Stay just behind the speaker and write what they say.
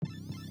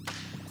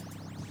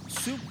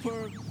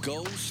Super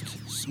Ghost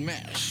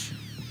Smash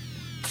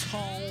超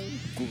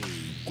鬼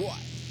怪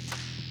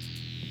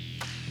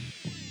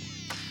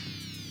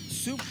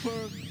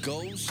Super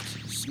Ghost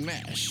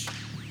Smash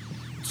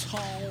超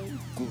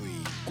鬼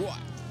怪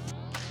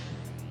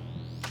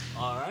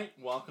Alright,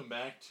 welcome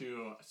back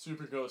to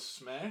Super Ghost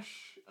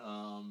Smash.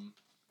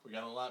 We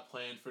got a lot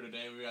planned for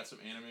today. We got some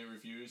anime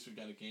reviews, we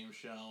got a game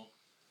show,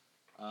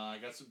 I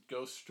got some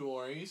ghost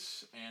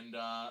stories, and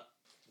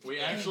we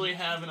actually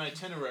have an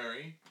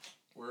itinerary.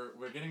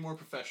 We're getting more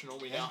professional.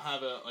 We now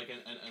have an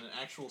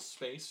actual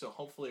space, so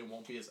hopefully it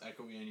won't be as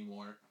echoey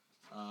anymore.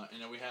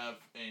 And then we have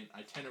an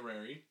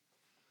itinerary.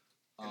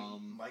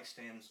 And mic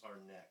stands are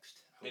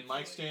next. Hopefully. And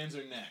mic stands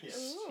are next.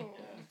 Yes. Ooh,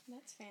 Yeah.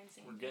 that's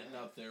fancy. We're getting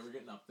up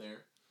there.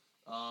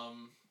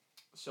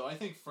 So I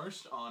think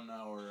first on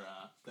our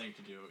thing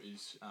to do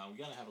is we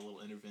gotta have a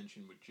little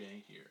intervention with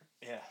Jay here.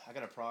 Yeah, I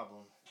got a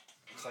problem.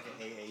 It's like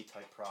an AA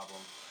type problem.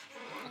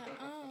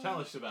 Tell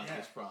us about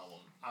this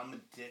problem. I'm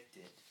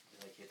addicted.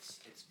 Like it's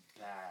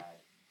bad.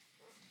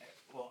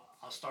 Well,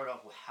 I'll start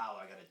off with how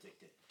I got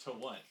addicted. To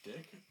what,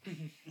 Dick?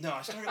 No,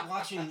 I started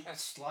watching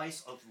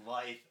slice of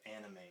life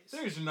animes.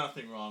 There's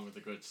nothing wrong with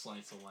a good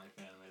slice of life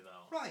anime,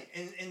 though. Right,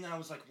 and I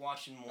was like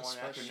watching one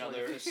Especially after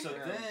another. if it's So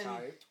then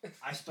type.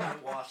 I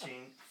started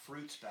watching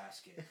Fruits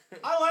Basket.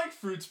 I like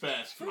Fruits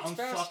Basket. Fruits I'm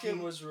Basket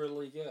fucking- was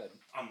really good.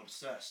 I'm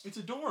obsessed. It's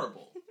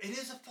adorable. It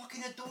is a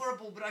fucking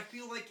adorable, but I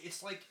feel like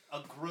it's like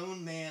a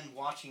grown man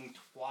watching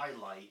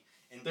Twilight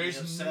and being There's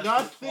obsessed with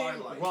nothing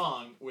Twilight.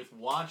 wrong with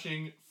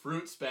watching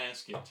Fruits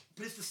Basket.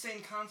 But it's the same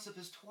concept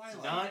as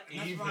Twilight. Not and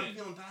that's why I'm even.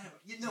 feeling bad about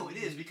it. No, it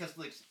is because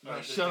like. No,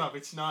 shut up.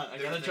 It's not. I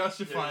gotta there's-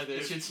 justify there's-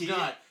 this. there's It's Kia-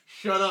 not.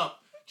 Shut up.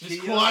 Just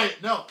Kia- quiet.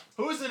 No.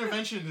 Whose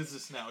intervention is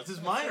this now? Is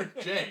this mine or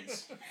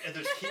Jay's? And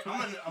there's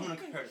I'm gonna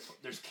compare it.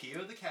 There's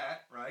Kyo the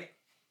cat, right?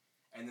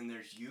 And then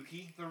there's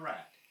Yuki the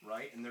rat,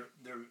 right? And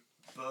they're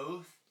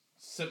both.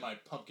 Sip my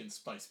pumpkin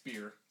spice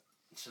beer.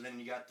 So then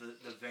you got the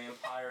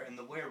vampire and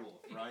the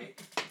werewolf, right?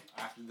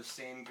 After the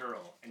same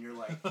girl, and you're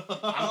like,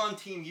 I'm on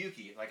Team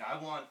Yuki. Like I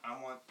want.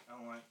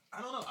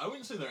 I don't know. I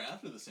wouldn't say they're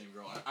after the same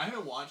girl. I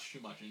haven't watched too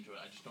much into it.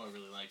 I just know I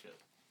really like it.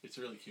 It's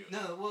really cute.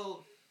 No,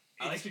 well,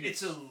 I like it's, to get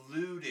it's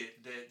alluded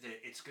that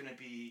it's gonna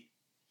be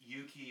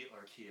Yuki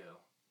or Kyo,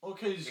 Well,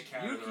 because The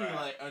cat or the Yuki,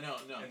 rat.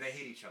 no. and they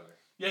hate each other.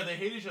 Yeah, they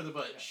hate each other,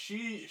 but Yeah.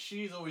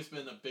 she's always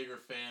been a bigger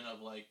fan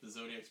of, like, the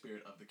zodiac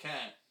spirit of the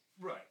cat,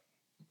 Right.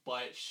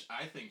 but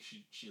I think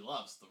she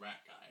loves the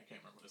rat guy. I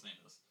can't remember what his name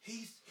is.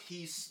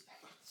 He's.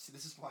 See,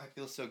 this is why I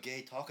feel so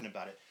gay talking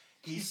about it.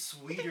 He's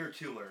sweeter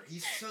to her.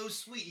 He's so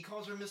sweet. He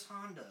calls her Miss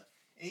Honda.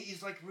 And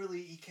he's like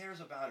he cares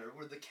about her.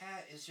 Where the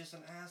cat is just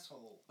an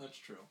asshole. That's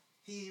true.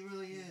 He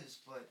really is,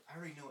 but I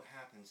already know what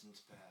happens and it's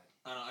bad.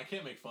 I don't know, I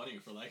can't make fun of you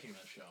for liking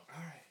that show.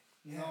 Alright.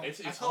 Yeah. No. It's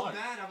I felt hard.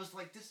 bad. I was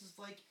like, this is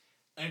like.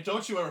 And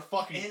don't you ever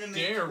fucking Anime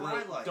dare.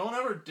 Twilight.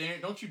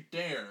 Don't you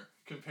dare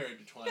compare it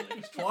to Twilight.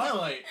 Because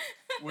Twilight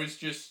was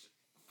just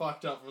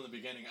fucked up from the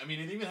beginning. I mean,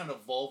 it even had a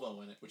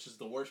Volvo in it, which is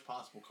the worst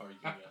possible car you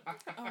can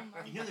get. Oh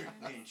my You know they're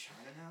God. made in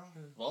China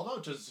now?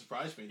 Volvo doesn't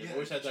surprise me. They've Yeah,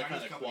 always had that Chinese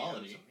kind of company owns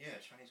quality. them. Yeah,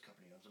 Chinese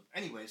company owns them.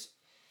 Anyways,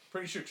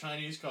 Pretty sure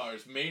Chinese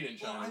cars made in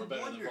China Well, I were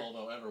better wonder, than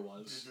Volvo ever did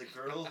was. the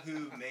girl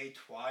who made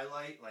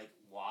Twilight like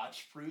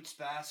watch Fruits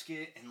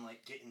Basket and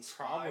like get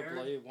inspired?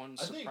 Probably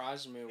wouldn't I think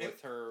surprise me with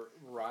her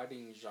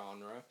writing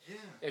genre. Yeah.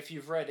 If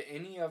you've read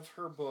any of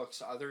her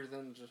books other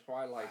than the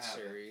Twilight I haven't.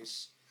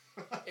 series,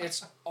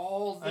 it's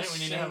all the I think we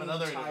need to same have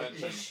another type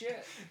intervention. of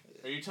shit.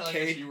 Are you telling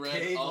Cade- us you read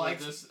Cade all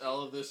likes-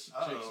 of this chick's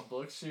Uh-oh.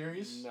 book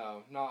series?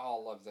 No, not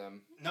all of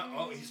them.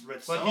 No, he's read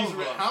But some he's of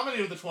read. them. How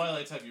many of the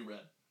Twilights have you read?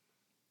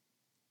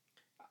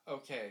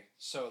 Okay,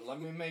 so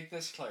let me make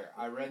this clear.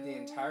 I read the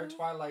entire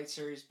Twilight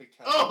series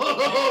because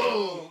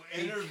Oh!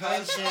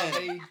 because of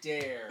Intervention. a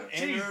dare.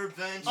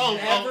 Intervention.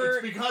 Never-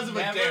 it's because of a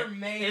never dare.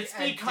 made It's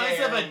a because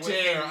of a with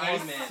dare, a I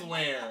woman.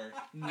 swear.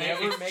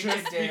 Never It's make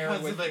just a dare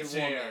because with of a a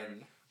dare.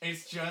 woman.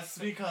 It's just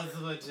because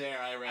of a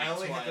dare I read I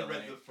only Twilight. had to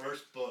read the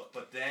first book,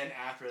 but then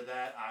after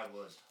that, I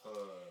was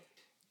hooked.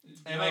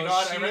 And No, my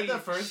God, I she- read the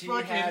first she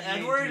book, had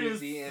and me Edward do is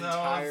the so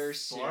entire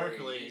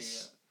sparkly.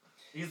 series.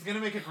 He's gonna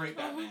make a great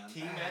Batman.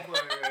 Team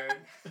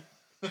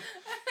Edward.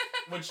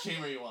 Which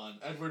team are you on,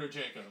 Edward or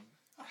Jacob?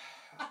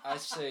 I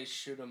say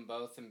shoot them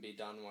both and be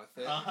done with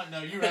it.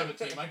 No, you have a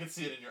team. I can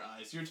see it in your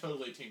eyes. You're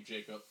totally Team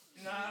Jacob.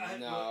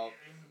 No.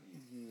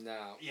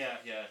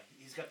 Yeah.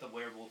 He's got the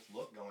werewolf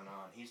look going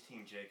on. He's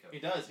Team Jacob. He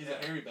does. He's Yeah.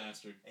 a hairy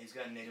bastard. And he's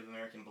got Native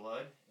American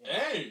blood. Yeah.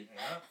 Hey!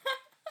 Yeah.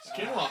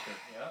 Skinwalker.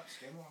 Yep,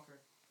 Skinwalker.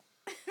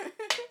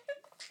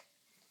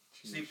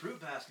 See, Fruit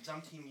Baskets,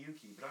 I'm Team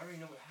Yuki, but I already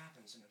know what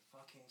happens and it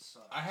fucking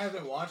sucks. I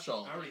haven't watched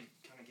all. I already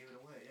kind of gave it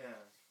away, yeah.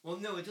 Well,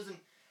 no, it doesn't.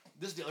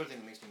 This is the other thing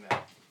that makes me mad.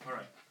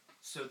 Alright,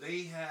 so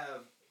they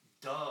have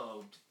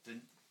dubbed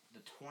the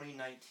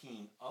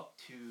 2019 up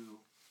to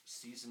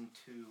season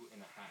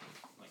 2.5,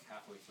 like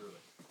halfway through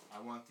it.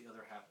 I want the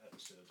other half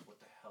episodes.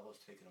 What the hell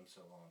is taking them so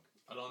long?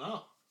 I don't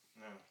know.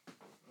 No.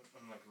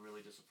 I'm like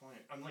really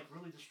disappointed. I'm like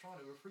really distraught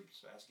over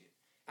Fruits Basket.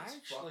 I It's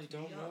actually fucked me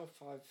don't know up.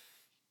 if I've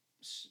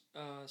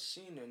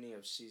seen any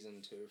of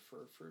season 2 for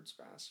Fruits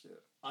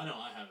Basket. I know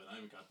I haven't. I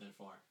haven't got that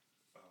far.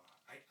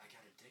 I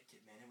got addicted,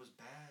 man. It was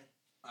bad.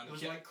 I'm It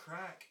was like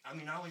crack. I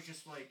mean, I was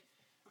just like,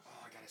 oh,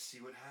 I gotta see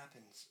what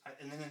happens.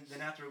 And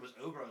then after it was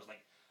over, I was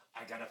like,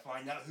 I gotta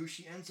find out who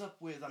she ends up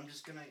with. I'm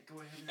just gonna go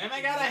ahead and. Oh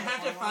my god, I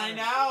have to find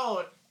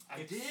out!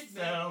 I It's did,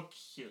 so man.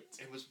 cute.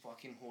 It was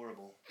fucking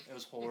horrible. It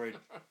was horrid.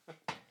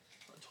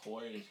 It's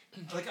horrid.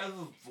 Like, I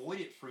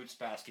avoided Fruits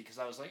Basket because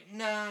I was like,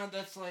 nah,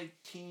 that's like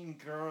teen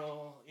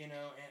girl, you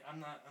know, and I'm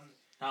not.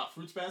 Now,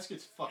 Fruits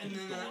Basket's fucking And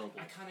then adorable.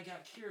 I kind of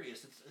got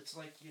curious. It's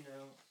like, you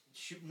know,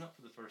 shooting up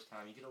for the first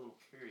time. You get a little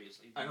curious.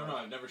 I don't know,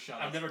 I've never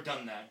shot I've up. never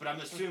done that, but I'm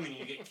assuming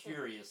you get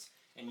curious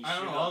and you I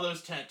don't shoot know, up. all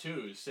those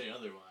tattoos say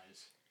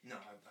otherwise. No,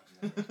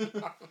 I've never.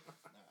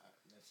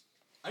 That's,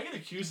 I get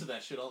accused of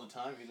that shit all the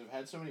time because I've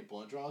had so many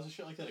blood draws and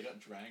shit like that. I got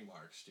drag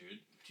marks, dude.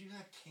 do you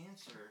have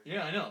cancer?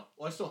 Yeah, I know.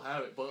 Well, I still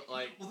have it, but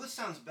like Well, this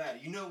sounds bad.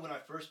 You know, when I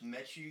first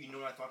met you, you know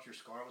what I thought your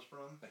scar was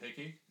from? a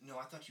hickey. No,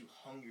 I thought you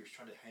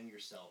tried to hang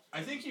yourself.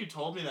 I think you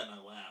told me that and I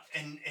laughed.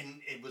 And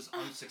it was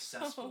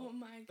unsuccessful. Oh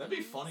my god. That'd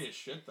be funny as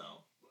shit,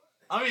 though.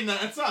 I mean,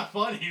 that's not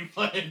funny,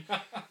 but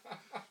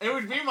it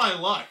would be my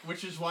luck,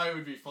 which is why it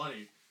would be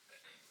funny.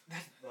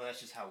 Well, that's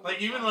just how.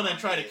 Like, even my when I mind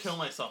try to is. kill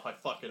myself, I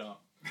fuck it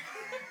up.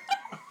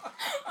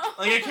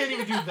 Like, I can't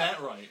even do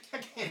that right. I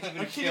can't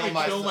I can't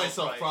even kill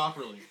myself right.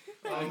 properly.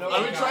 I know I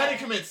a would guy- try to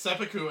commit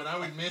seppuku, and I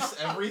would miss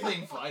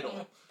everything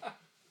vital.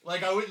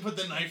 Like, I wouldn't put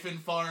the knife in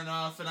far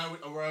enough, and I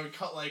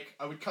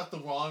would cut the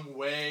wrong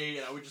way,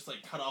 and I would just,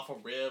 like, cut off a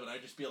rib, and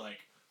I'd just be, like,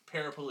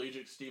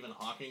 paraplegic Stephen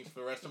Hawking for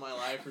the rest of my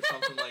life or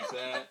something like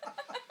that.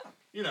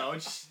 You know,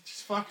 it's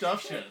just fucked up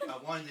shit. I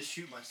wanted to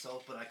shoot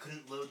myself, but I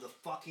couldn't load the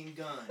fucking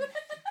gun.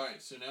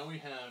 Alright, so now we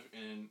have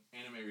an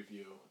anime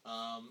review.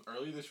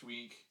 Early this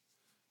week,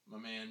 my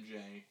man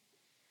Jay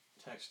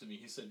texted me.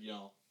 He said,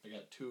 yo, I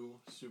got 2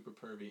 super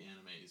pervy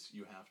animes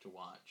you have to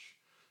watch.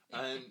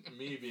 And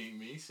me being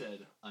me said,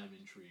 I'm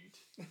intrigued.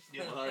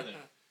 Yeah. What are they?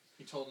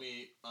 He told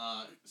me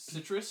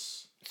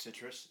Citrus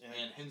Citrus.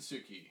 and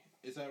Hensuki.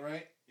 Is that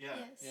right? Yeah.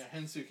 Yes. Yeah,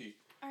 Hensuki.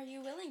 Are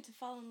you willing to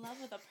fall in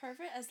love with a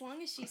pervert as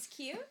long as she's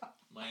cute?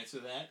 My answer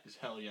to that is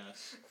hell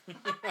yes.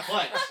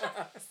 But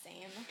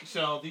Same.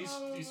 so these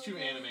Oh, 2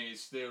 okay.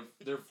 animes,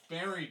 they're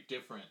very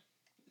different.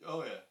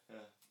 Oh yeah.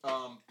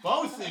 Yeah.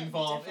 Both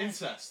involve Different.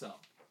 incest though.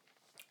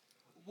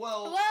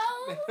 Well,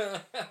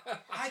 Well,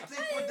 I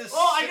think with this.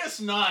 Oh, I guess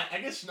not.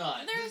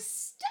 they're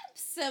step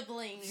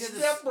siblings. Yeah,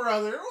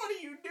 Stepbrother, what are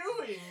you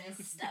doing?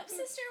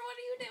 Stepsister, what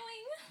are you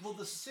doing? Well,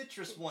 the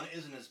Citrus one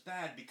isn't as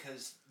bad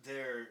because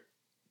they're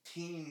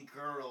teen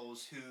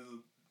girls who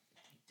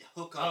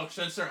hook Oh, up.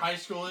 since they're high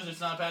schoolers, it's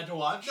not bad to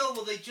watch? No,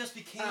 well, they just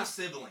became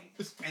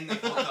siblings and they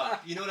hook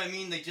up. You know what I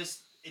mean? They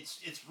just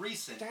it's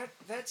recent.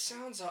 That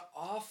sounds an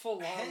awful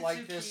lot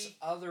like this Hensuki-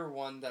 other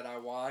one that I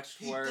watched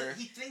He where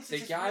he thinks the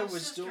it's his guy real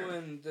was sister.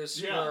 doing this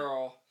Yeah.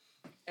 girl,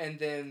 and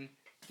then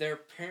their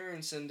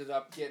parents ended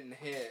up getting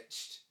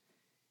hitched,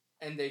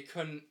 and they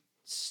couldn't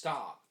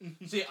stop.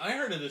 See, I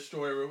heard of this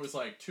story where it was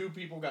like 2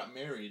 people got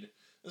married.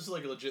 This is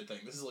like a legit thing.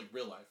 This is like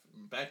real life.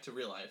 Back to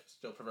real life,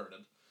 still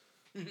perverted.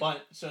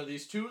 But, so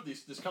this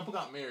couple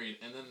got married,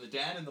 and then the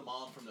dad and the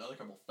mom from the other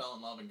couple fell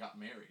in love and got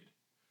married.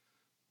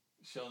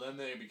 So then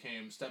they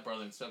became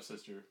stepbrother and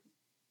stepsister.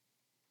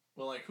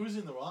 Well, like, who's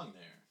in the wrong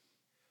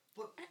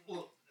there?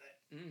 Well,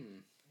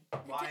 Mm.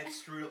 why it's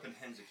screwed up in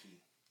Hensuki?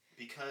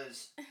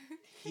 Because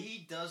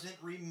he doesn't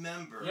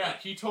remember. Yeah,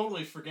 he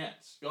totally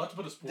forgets. You'll have to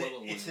put a spoiler that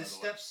warning. it's his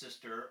by the way.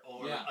 stepsister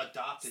or Yeah.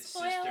 adopted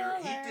Spoiler sister.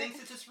 He alert. thinks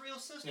it's his real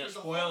sister. Yeah, the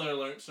spoiler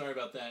whole- alert. Sorry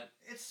about that.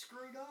 It's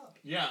screwed up.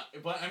 Yeah,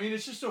 but I mean,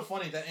 it's just so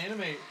funny. That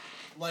anime,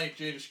 like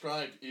Jay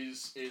described,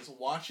 is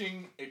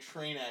watching a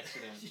train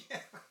accident. Yeah.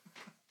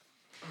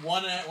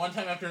 One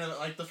time after another.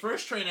 Like, the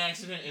first train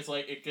accident is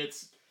like it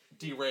gets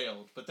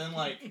derailed, but then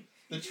like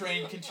the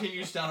train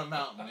continues down a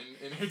mountain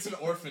and hits an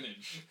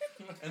orphanage,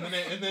 and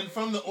then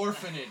from the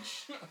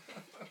orphanage,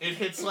 it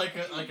hits like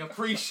a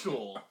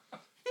preschool,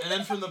 and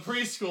then from the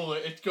preschool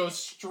it goes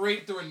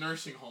straight through a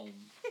nursing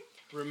home.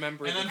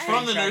 Remember, And the then train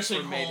from the tracks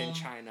nursing were made in home-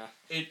 China.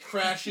 It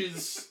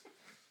crashes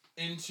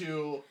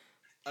into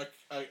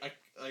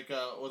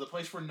the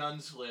place where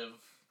nuns live.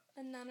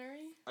 A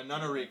nunnery? A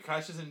nunnery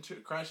crashes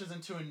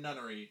into a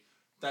nunnery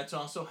that's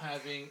also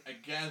having a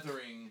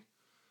gathering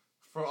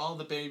for all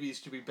the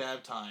babies to be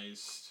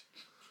baptized.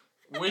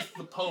 With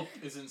the Pope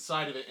is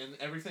inside of it, and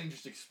everything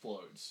just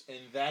explodes, and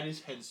that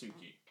is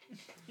Hensuki.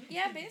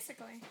 Yeah,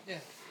 basically.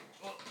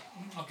 Well,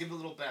 I'll give a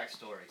little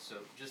backstory. So,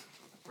 just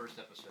first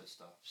episode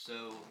stuff.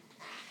 So,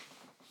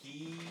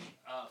 he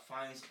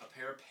finds a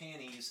pair of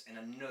panties and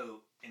a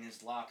note in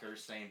his locker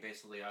saying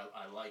basically,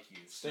 I like you.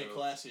 Stay So,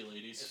 classy, It's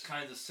ladies.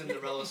 kind of the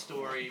Cinderella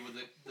story with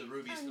the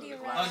rubies. or the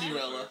Underella. glass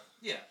Underella.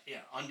 slipper. Yeah,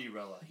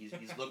 Underella. He's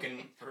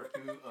looking for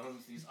who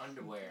owns these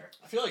underwear.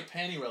 I feel like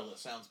Panirella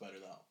sounds better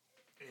though.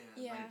 Yeah,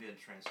 Yeah. might be a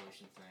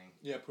translation thing.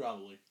 Yeah,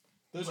 probably.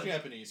 Those But-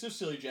 Japanese. Those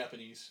silly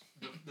Japanese.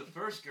 The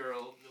first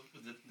girl,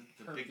 the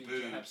big Perfect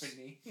boobs,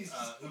 Japanese.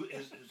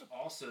 who's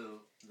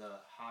also the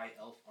high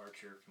elf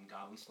archer from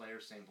Goblin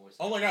Slayer, same voice.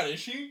 Oh my god, is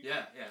she?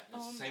 Yeah, it's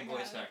Oh the same my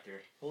voice God.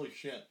 actor. Holy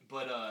shit.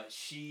 But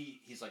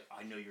he's like,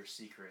 I know your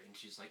secret, and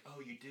she's like, oh,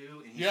 you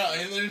do? And he's Yeah, like,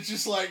 and then it's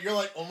just like, you're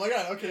like, oh my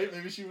god, okay,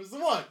 maybe she was the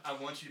one. I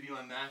want you to be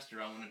my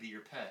master. I want to be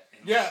your pet.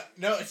 And Yeah,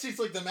 no, see, it's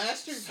like the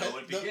master... So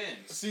it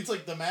begins. See, it's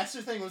like the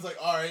master thing was like,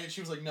 alright, and she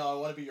was like, no, I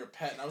want to be your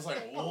pet. And I was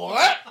like,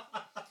 what?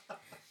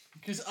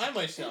 Because I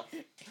myself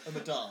am a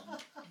dom.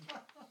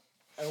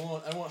 I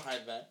won't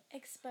hide that.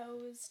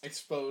 Exposed.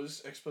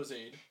 Exposed.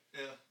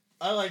 Yeah.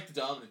 I like the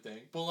dominant thing,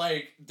 but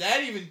like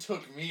that even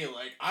took me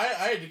like I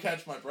had to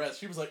catch my breath.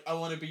 She was like, "I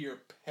want to be your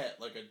pet,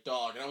 like a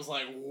dog," and I was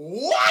like,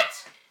 "What?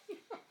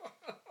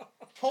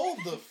 Hold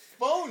the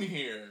phone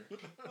here."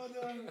 Oh,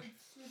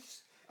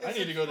 no, I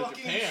need to go to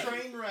fucking Japan.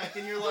 Train wreck,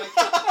 and you're like,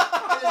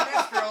 and the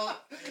next girl.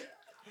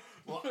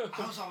 Well,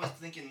 I was always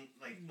thinking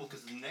like, well,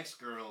 because the next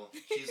girl,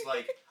 she's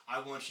like,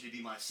 I want you to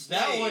be my slave.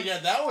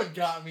 That one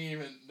got me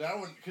even. That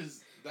one,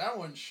 because that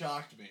one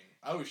shocked me.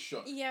 I was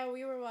shook. Yeah,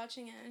 we were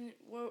watching it and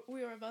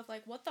we were both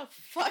like, "What the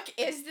fuck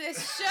is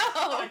this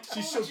show?"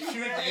 She's so told you,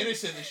 cute and man.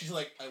 innocent, and she's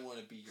like, "I want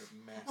to be your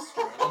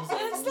master." And I was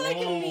like, That's like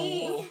 "Whoa."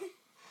 me.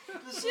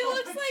 This She little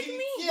looks like petite-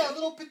 me. Yeah,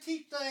 little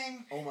petite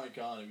thing. Oh my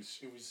god, it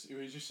was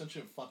just such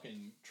a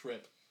fucking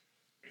trip.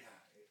 Yeah,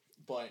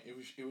 But it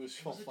was it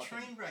so was a fucking.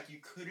 train wreck. You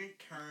couldn't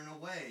turn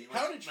away.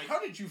 How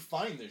did you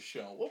find this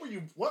show? What were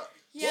you? What?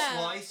 Yeah.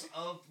 Slice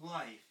of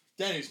life.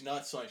 That is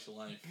not slice of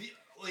life.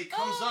 Well, it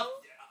comes Oh.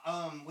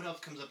 up. What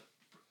else comes up?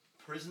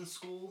 Prison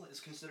school is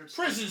considered.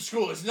 Prison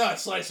school is not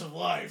slice of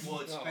life.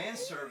 Well, it's No. fan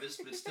service,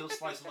 but it's still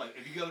slice of life.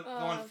 If you go Oh,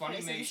 on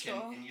Prison Funimation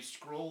School. and you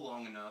scroll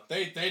long enough,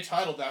 They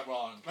titled that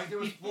wrong. like there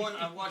was one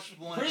I watched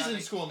one. Prison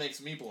about- school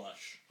makes me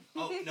blush.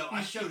 Oh no,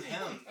 I showed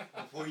him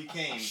before you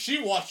came.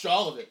 She watched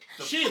all of it.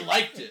 She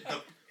liked it.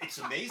 It's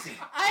amazing.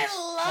 I It's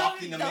love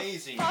fucking the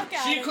amazing. fuck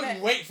out She of couldn't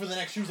it. wait for the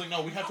next. She was like,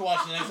 "No, we have to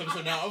watch the next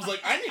episode now." I was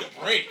like, "I need a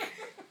break."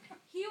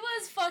 He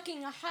was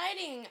fucking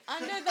hiding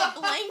under the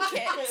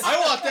blanket. I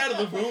walked out of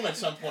the room at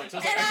some point. So I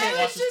was like, And "I I can't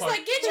watch was this just part."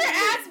 like, "Get your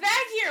ass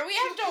back here. We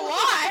have to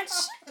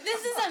watch.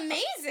 This is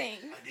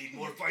amazing." I need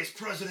more vice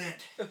president.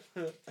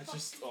 I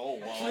just oh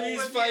wow. Please,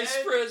 When Vice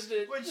the-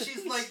 President. When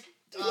she's like.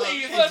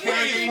 Please, let me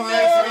interrogating know,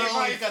 that girl,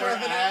 Vice she's got her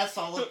President. ass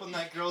all up on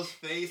that girl's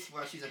face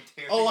while she's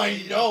interrogating. Oh, I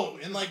him. know.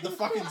 In like the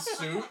fucking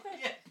suit.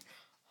 Yeah.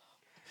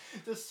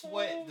 The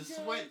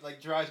sweat,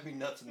 like drives me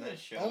nuts in that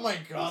show. Oh my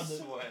god, the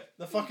the- sweat.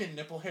 The fucking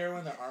nipple hair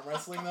when they're arm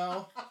wrestling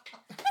though.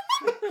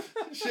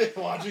 Shit,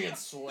 watching it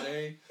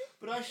sway.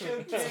 But I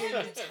showed It's Kate,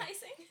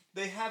 hypnotizing.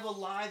 they have a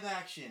live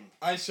action.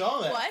 I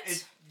saw that. What?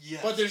 It's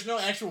yes. But there's no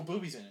actual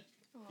boobies in it.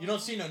 You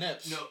don't see no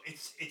nips. no.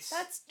 It's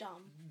That's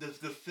dumb. the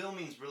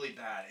filming's really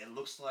bad. It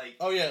looks like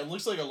Oh yeah, it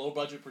looks like a low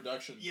budget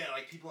production. yeah,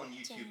 like people on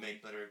YouTube Damn.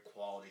 make better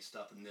quality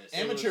stuff than this.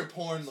 Amateur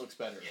porn looks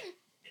better.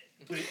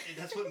 But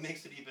that's what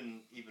makes it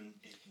even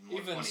more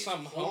Even funny.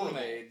 some It's horrible.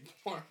 homemade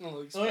porn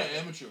looks Oh yeah, better.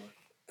 amateur.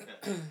 Yeah.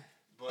 But,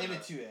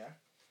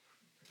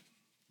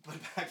 but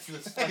back to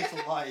the slice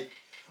of life.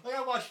 Like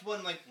I watched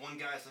one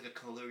guy's like a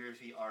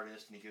calligraphy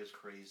artist and he goes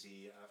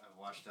crazy. I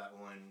watched that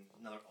one.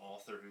 Another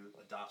author who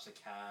adopts a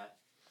cat.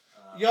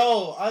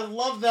 Yo, I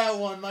love that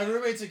one. My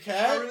roommate's a I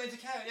cat. roommate's a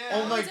cat. Yeah.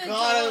 Oh my That's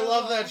god, I love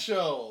adorable. that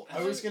show.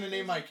 I was gonna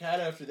name my cat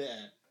after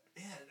that.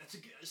 Yeah, that's a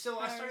good. So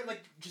I started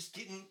like just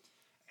getting,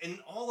 and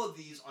all of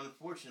these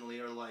unfortunately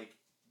are like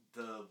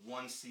the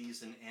one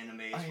season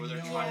animes I where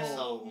they're trying to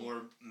sell know.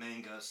 more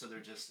manga, so they're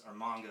just or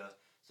manga.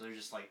 So they're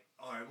just like,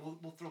 all right,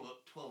 we'll throw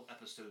up 12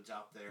 episodes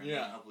out there, and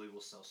Yeah. then hopefully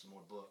we'll sell some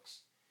more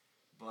books.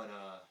 But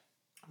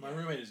My yeah.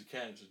 roommate is a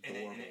cat. It's and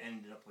adorable. it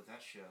ended up with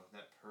that show,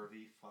 that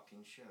pervy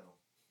fucking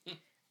show.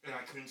 And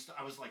I couldn't stop.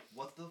 I was like,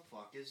 "What the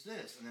fuck is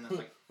this?" And then I was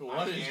like, What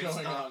 "I is can't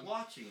going stop on?"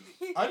 watching."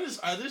 I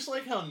just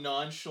like how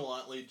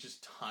nonchalantly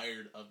just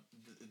tired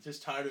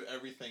of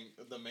everything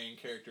the main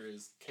character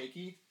is.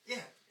 Keiki. Yeah.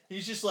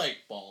 He's just like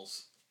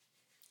balls.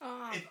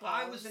 Oh, If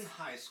I was in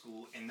high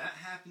school and that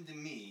happened to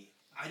me,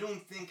 I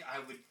don't think I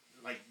would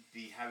like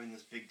be having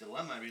this big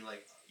dilemma. I'd be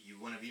like, "You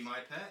want to be my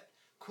pet?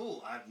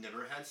 Cool. I've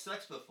never had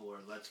sex before.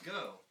 Let's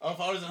go." Oh, if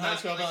I was in high Not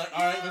school, I'd be like, like,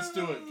 all right, let's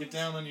do it. Get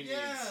down on your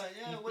Yeah, knees.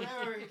 yeah,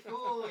 whatever.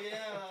 Cool, yeah.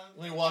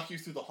 Let me walk you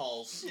through the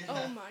halls. Yeah.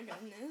 Oh my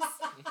goodness.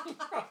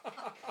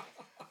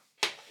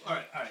 All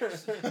right.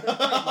 So,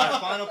 my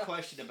final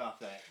question about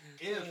that: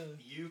 if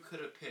you could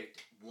have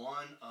picked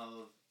one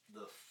of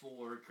the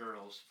 4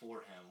 girls for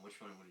him, which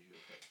one would you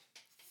have picked?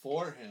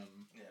 For him.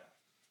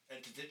 Yeah,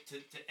 and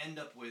to end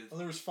up with Well,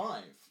 there was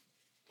 5.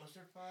 was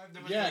there 5?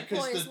 There was Yeah, like,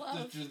 because Boys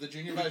love. the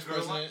junior vice girl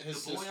president, on-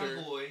 his the boy sister.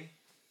 on boy,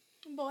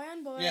 Boy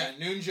on boy. Yeah,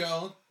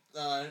 Noonjo.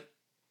 the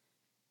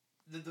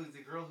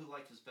girl who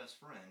liked his best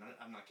friend.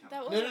 I'm not counting. That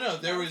No,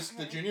 was- There that was wasn't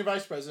the her. junior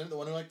vice president, the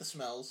one who liked the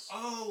smells.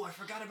 Oh, I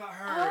forgot about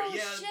her. Oh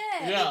yeah,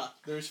 shit. Yeah,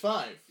 there's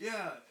 5.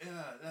 yeah,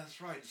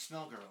 that's right. The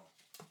smell girl.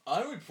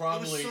 I would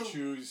probably so-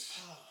 choose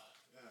Yeah.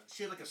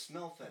 She had like a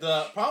smell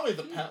fetish. probably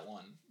the pet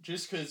one,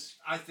 just because.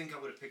 I think I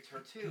would have picked her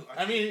too.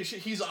 I mean,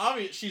 he's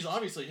obvious. She's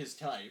obviously his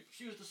type.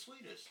 she was the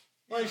sweetest.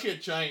 Well, she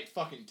had giant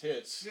fucking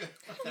tits.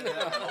 That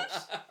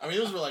helps. I mean,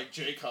 those were like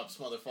J-cups,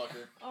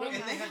 motherfucker. Oh And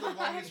my they had the God.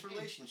 longest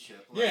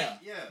relationship. Yeah.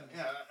 Yeah.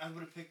 I would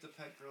have picked the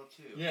pet girl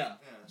too. Yeah.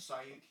 Yeah.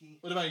 Sayuki.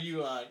 What about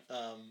you,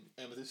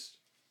 Amethyst?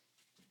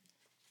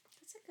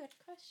 That's a good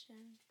question.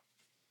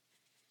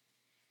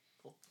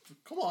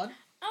 Come on.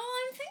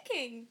 Oh, I'm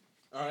thinking.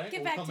 All right.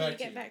 Get we'll back come to me. back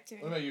Get you. back to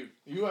me. What about you?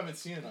 You haven't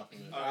seen enough of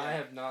it. Oh, I yeah.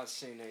 have not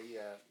seen it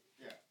yet.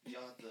 Yeah.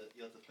 You'll have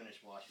to finish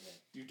watching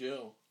it. You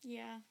do.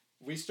 Yeah.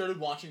 We started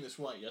watching this,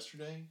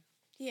 yesterday?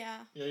 Yeah.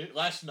 Yeah,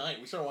 last night.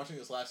 We started watching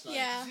this last night.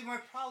 Yeah. See, my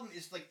problem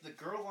is like the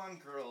girl on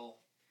girl,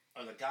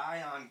 or the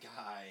guy on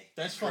guy.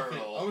 That's girl. fucking...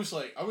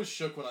 I was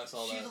shook when I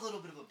saw She's that. a little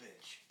bit of a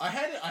bitch. I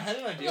had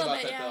an idea Little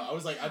about bit, that, yeah. though. I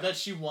was like, I bet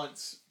she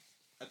wants...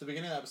 At the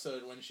beginning of the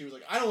episode, when she was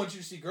like, I don't want you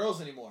to see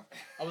girls anymore.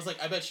 I was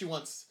like, I bet she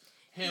wants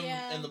him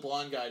Yeah. and the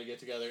blonde guy to get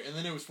together. And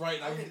then it was right,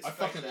 and didn't I expect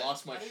fucking that.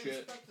 lost my I didn't shit.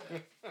 expect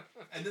that.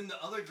 And then the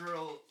other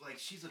girl, like,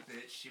 she's a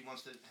bitch. She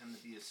wants him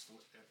to be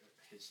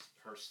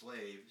her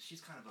slave.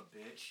 She's kind of a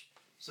bitch.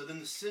 So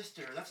then the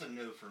sister, that's a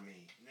no for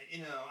me. You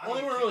know, I Well,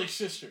 they don't weren't care. really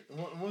sisters.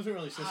 Wasn't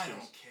really sisters. I don't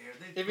care.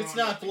 They've If it's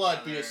grown not up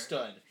blood, be a together.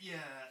 stud. Yeah.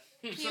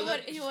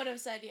 He would have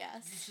said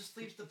yes. He just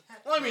leaves the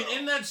pet. Well, I mean, girl.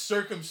 in that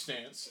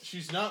circumstance,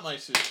 she's not my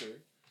sister.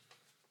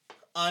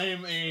 I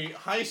am a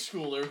high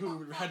schooler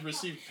who had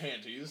received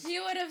panties. He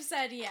would have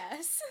said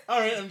yes.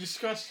 Alright, I'm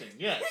disgusting.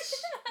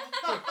 Yes.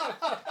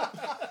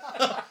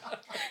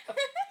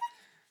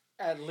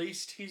 At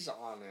least he's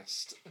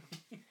honest.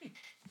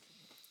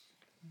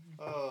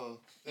 Oh,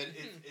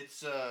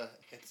 it's a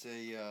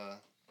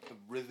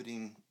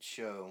riveting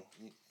show.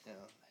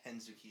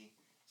 Henzuki.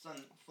 It's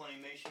on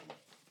Funimation.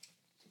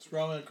 It's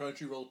probably on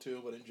Crunchyroll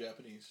too, but in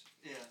Japanese.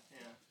 Yeah.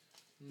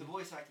 The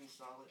voice acting's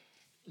solid.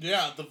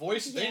 Yeah, the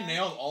voice, they Yeah.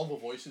 nailed all the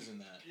voices in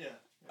that. Yeah.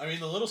 I mean,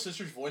 the little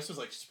sister's voice was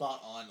like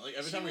spot on. Like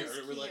every She time we was heard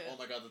it, we're like, cute. "Oh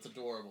my god, that's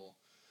adorable."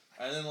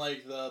 And then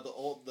like the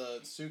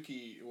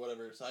Suki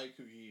whatever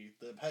Saikuki,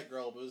 the pet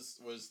girl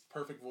was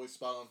perfect voice,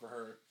 spot on for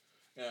her.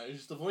 Yeah, it's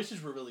just the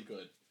voices were really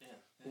good. Yeah.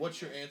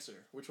 What's your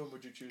answer? Which one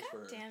would you choose for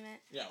her? God damn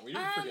it. Yeah, we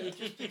didn't forget.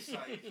 Just pick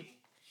Sayuki.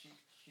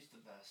 She's the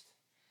best.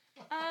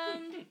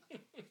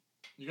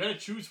 You gotta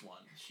choose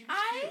one. She was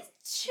I cute.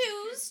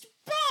 choose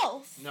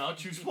both. No,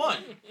 choose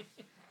one.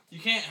 You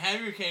can't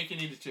have your cake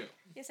and eat it too.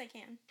 Yes, I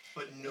can.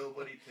 But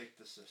nobody picked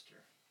the sister.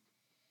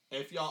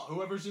 If y'all,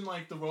 whoever's in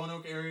like the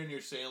Roanoke area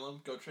near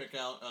Salem, go check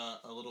out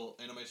a little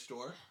anime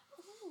store.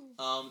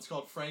 Ooh. It's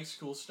called Frank's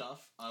Cool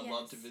Stuff. I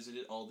love to Yes. visit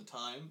it all the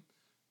time.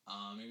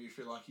 Maybe if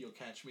you're lucky, you'll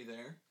catch me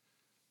there.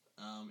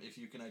 If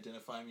you can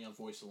identify me on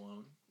voice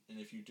alone, and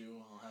if you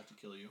do, I'll have to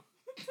kill you.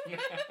 I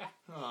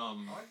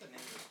like the name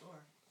of the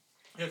store.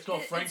 Yeah, it's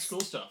called It- Frank's it's- Cool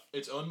Stuff.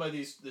 It's owned by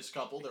this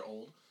couple. They're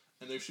old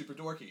and they're super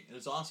dorky, and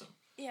it's awesome.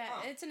 Yeah,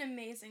 Huh. it's an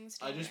amazing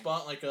story. I just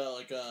bought like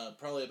a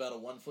probably about a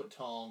 1 foot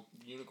tall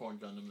unicorn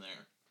Gundam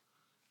there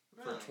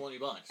for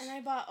 $20, And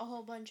I bought a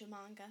whole bunch of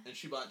manga. and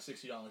she bought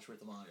 $60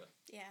 worth of manga.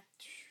 Yeah.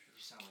 You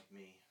sound like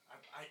me.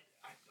 I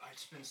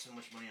spend so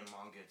much money on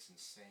manga. It's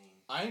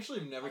insane. I actually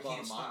have never I bought a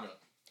can't manga.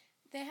 stop.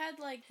 They had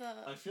like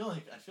the. I feel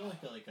like I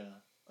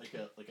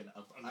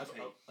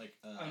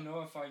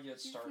know if I get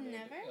started,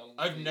 never? it'll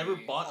I've never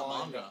be bought a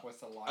I'll end manga. up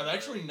with a I've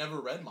actually library.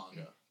 never read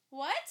manga.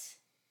 What?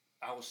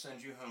 I will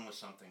send you home with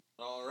something.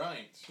 All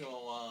right,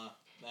 so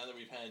now that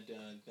we've had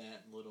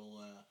that little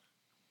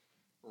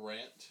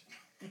rant,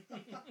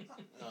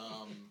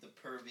 The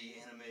pervy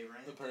anime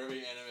rant. the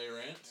pervy anime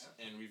rant,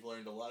 and we've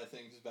learned a lot of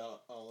things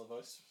about all of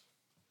us.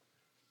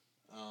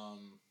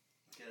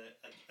 Get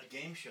a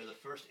game show, the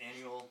first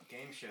annual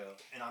game show,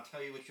 and I'll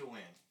tell you what you'll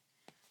win.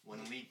 When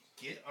we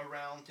get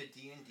around to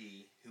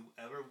D&D,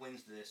 whoever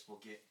wins this will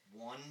get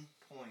 1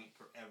 point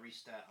for every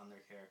stat on their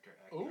character.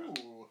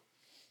 Extra. Ooh,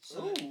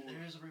 So Ooh.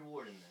 there is a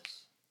reward in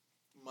this.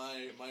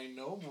 my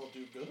gnome will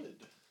do good.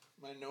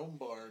 My gnome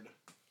bard.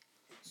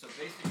 So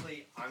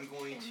basically, I'm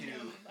going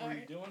to. Are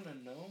we doing a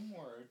gnome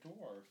or a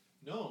dwarf?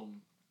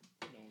 Gnome.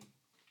 Gnome.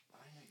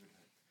 I know you're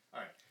good. All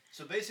right.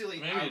 So basically,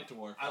 Maybe a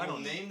dwarf. I will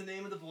don't know. name the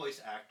name of the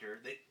voice actor,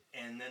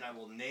 and then I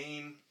will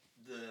name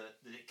the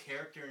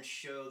character and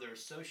show they're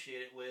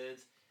associated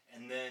with,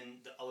 and then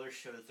the other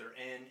show that they're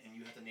in, and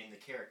you have to name the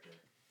character.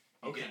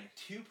 You Okay. get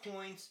 2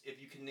 points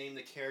if you can name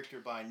the character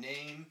by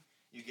name.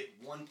 You get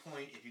 1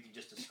 point if you can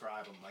just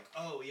describe them. Like,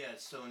 oh yeah,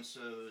 it's so and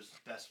so's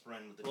best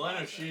friend with the. Well, I know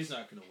glasses. she's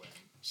not gonna win.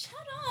 Shut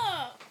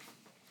up.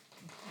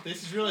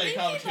 This is really Leave a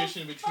me the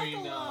competition fuck between.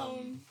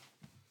 alone.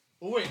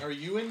 Oh wait, are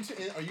you into?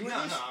 Are you in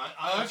No, this? no.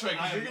 Oh, that's right.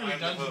 Because you're gonna be I'm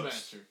the dungeon host.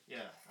 master.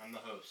 Yeah, I'm the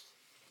host.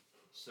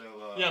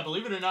 So. Yeah,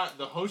 believe it or not,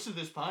 the host of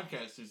this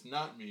podcast is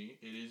not me.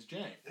 It is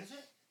Jay. Is it?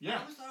 I Yeah,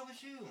 always thought it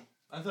was you.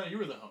 I thought you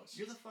were the host.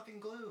 You're the fucking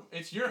glue.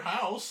 It's your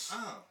house.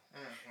 Oh,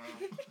 well,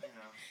 you know.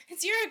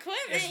 It's your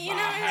equipment, you know.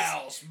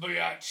 house,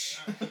 bitch.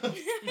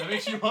 That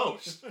makes you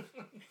host.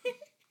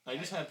 I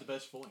just have the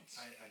best voice.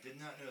 I did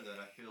not know that.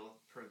 I feel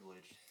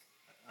privileged.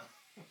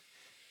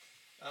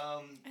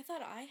 I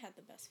thought I had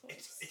the best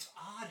voice. It's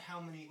odd how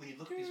many, when you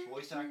look at these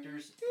voice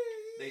actors,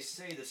 they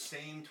say the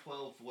same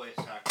 12 voice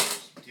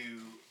actors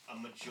do a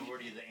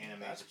majority of the animes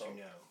That's that you cool.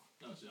 know.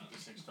 No, it's not. The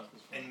 6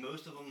 toughest. And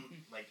most of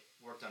them like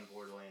worked on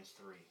Borderlands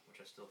 3,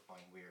 which I still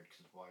find weird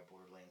because why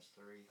Borderlands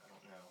 3? I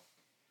don't know.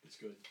 It's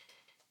good.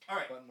 All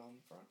right. Button on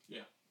the front.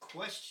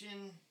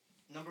 Question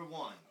number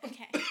 1.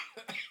 Okay.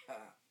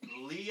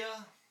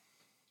 Leah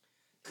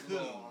Low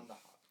Kuhn. on the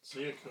hot.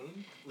 Leah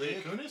Kuhn?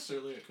 Leah Kunis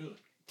or Leah Kuhn?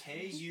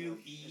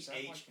 Is that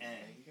like a Kuehn.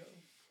 mango?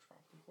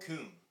 Tropical?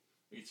 Kuhn.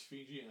 It's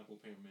Fiji, apple,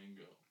 pear,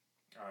 mango.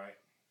 All right.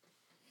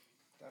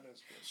 That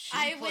is good. She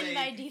I win played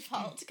by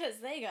default because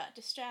they got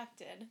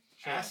distracted.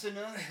 Sure.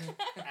 Asuna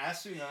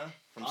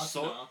from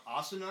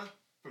Asuna.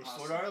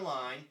 Sword Art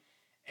Online,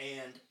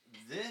 and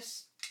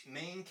this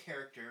main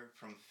character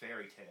from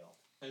Fairy Tail.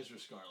 Ezra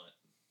Scarlet.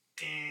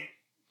 Eh,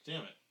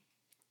 Damn it.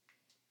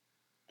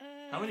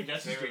 How many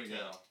guesses do Fairy we get?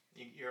 Tail.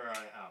 You're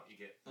out. You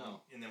get,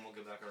 and then we'll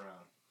go back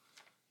around.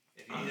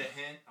 If you need a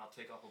hint, I'll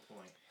take off a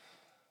point.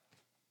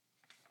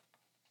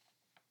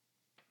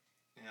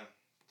 Yeah.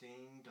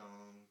 Ding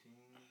dong, ding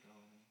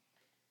dong.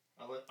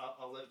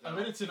 I'll let Val. I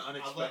mean, it's an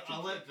unexpected.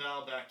 I'll let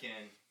Val back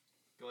in.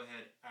 Go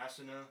ahead.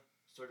 Asuna,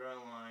 Sword Art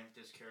Online,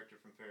 this character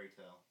from Fairy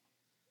Tail.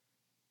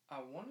 I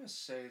want to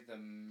say the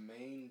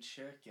main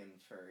chick in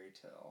Fairy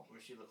Tale. What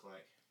does she look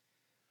like?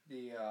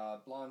 The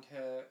blonde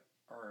hair,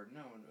 or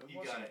no, it You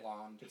got wasn't it.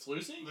 blonde. It's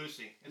Lucy?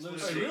 Lucy. It's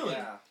Lucy, Lucy. Oh, really?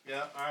 Yeah.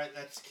 Yeah. All right.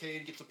 That's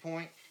Cade gets a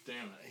point.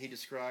 Damn it. He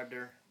described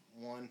her.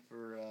 1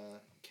 for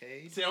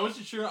Cade. See, I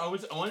wasn't sure. I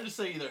wanted to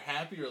say either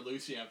Happy or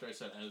Lucy after I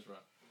said Ezra.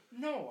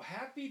 No,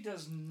 Happy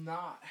does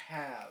not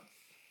have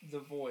the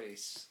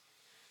voice.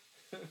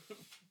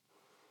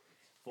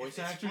 Voice It's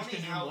actors funny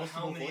can do how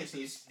multiple many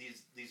voices. of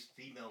these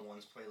female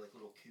ones play like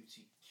little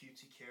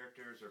cutesy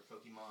characters or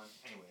Pokemon.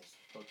 Anyways.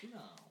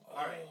 Pokemon.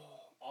 All right.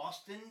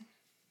 Austin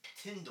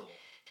Tyndall.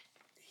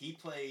 He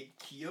played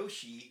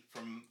Kiyoshi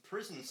from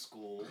Prison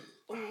School,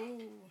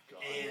 Ooh.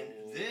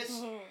 and this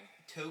Oh.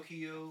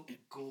 Tokyo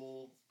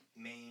Ghoul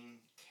main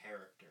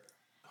character.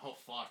 Oh,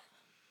 fuck.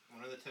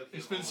 One of the Tokyo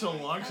It's been Ghoul so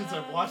main- long since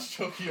I've watched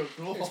Tokyo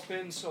Ghoul. It's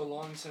been so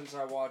long since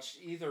I watched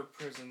either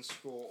Prison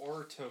School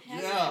or Tokyo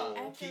Have Yeah. you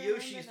Ghoul. ever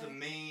Kiyoshi's the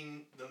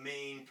remembered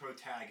main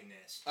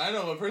protagonist. I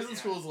know, but Prison Yeah.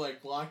 School's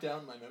like blocked out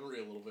in my memory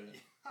a little bit.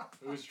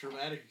 It was a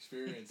traumatic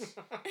experience.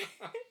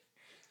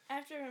 I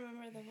have to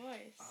remember the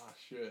voice. Ah,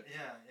 shit.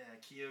 Yeah,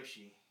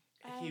 Kiyoshi.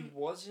 He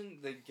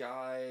wasn't the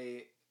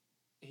guy.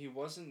 He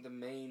wasn't the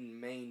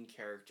main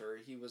character.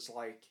 He was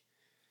like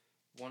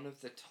one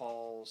of the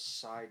tall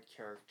side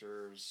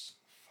characters.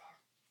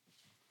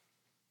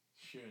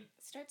 Shit. It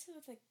starts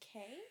with a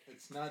K?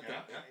 It's not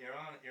that. You're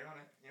on it.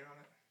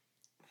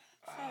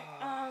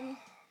 Sorry,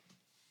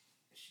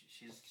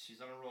 She's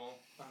on a roll.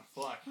 Oh,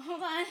 fuck.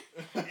 hold on.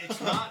 It's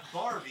not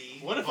Barbie.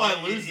 What if but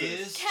I lose it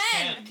this? is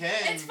Ken! Ken.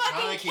 It's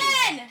fucking Kaneki.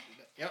 Ken!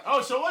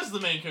 Oh, so it was the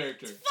main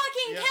character. It's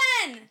fucking Yep.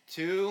 Ken!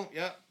 2,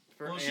 yep.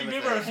 For Well, she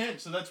gave her a Amethyst.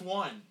 hint, so that's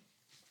 1.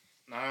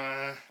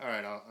 Alright.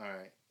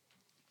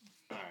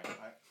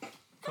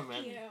 Come Fuck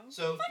in. you.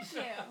 So,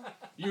 Fuck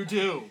you. You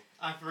do.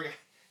 I forgot.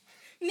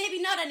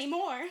 Maybe not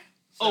anymore.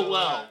 So, Oh,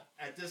 wow.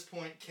 At this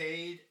point,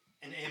 Cade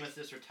and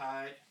Amethyst are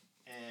tied,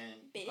 and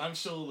Bitch. I'm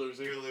still a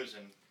loser. you're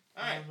losing.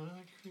 Alright,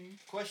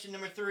 question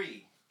number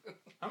 3.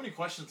 How many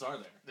questions are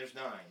there? There's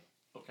 9.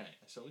 Okay,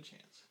 I still have a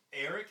chance.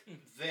 Eric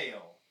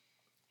Vale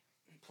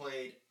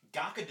played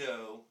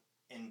Gakudo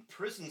in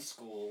Prison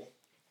School,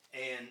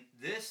 and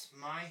this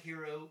My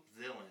Hero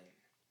villain.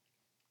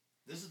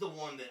 This is the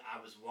one that I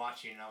was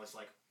watching, and I was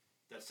like,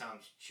 that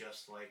sounds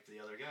just like the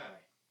other guy.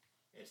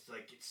 It's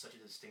like, it's such a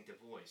distinctive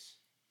voice.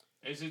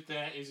 Is it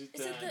Is it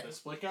the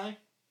split guy?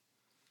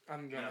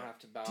 I'm gonna No. have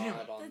to bow Damn it.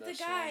 out on The this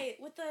guy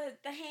with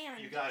the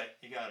hand. You got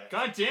it.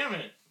 God damn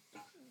it!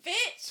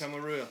 Bitch!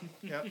 Samaru.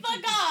 Yep.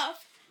 Fuck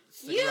off!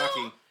 You-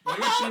 Rocky.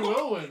 Maybe she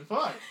will win.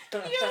 Fuck.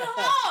 You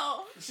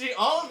hoe! See,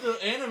 all of the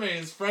anime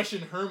is fresh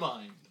in her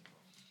mind.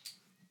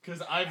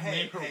 Because I've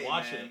made her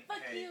watch man. it.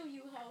 Fuck Hey.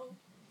 you hoe.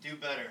 Do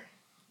better.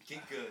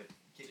 Get good.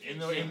 In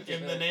the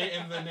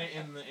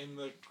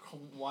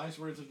wise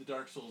words of the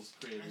Dark Souls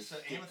And creators. so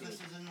get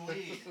Amethyst good. is in the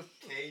lead.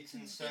 Cade's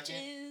in second.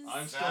 Bitches.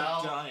 I'm still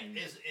Val dying.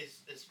 is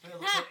failing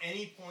to put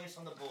any points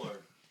on the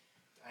board.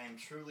 I am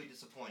truly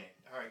disappointed.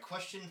 All right,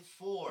 question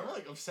 4. I'm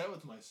like upset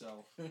with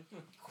myself.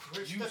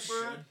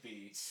 Christopher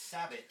be.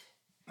 Sabat.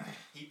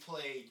 He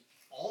played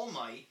All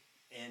Might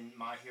in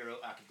My Hero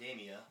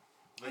Academia,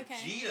 Okay.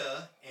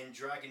 Vegeta in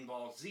Dragon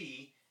Ball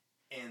Z,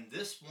 and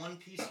this One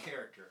Piece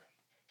character.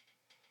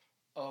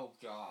 Oh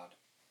God.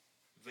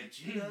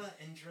 Vegeta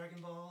in Dragon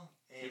Ball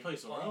and He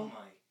plays Zoro? All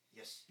Might.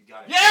 Yes, you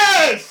got it.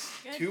 Yes!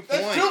 Good. 2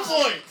 That's points. 2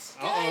 points!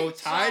 Uh-oh, Good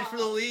tied job. for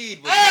the lead.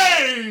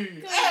 Hey!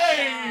 Good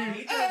Hey! He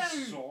Hey!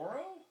 does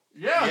Zoro?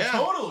 Yeah, Yeah.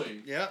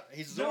 totally. Yeah,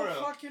 he's No Zoro.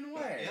 fucking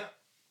way. Yeah.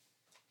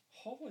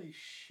 Holy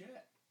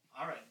shit.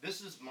 All right, this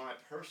is my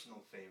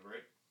personal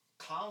favorite.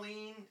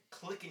 Colleen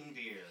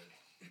Clickenbeard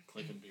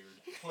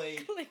Clickenbeard.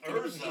 played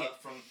Clickenbeard. Urza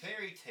from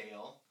Fairy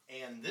Tail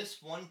and this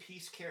One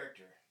Piece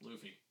character.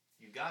 Luffy.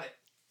 You got it.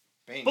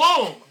 Bang.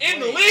 Boom! In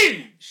the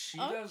lead! She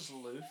Oh. does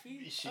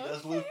Luffy? She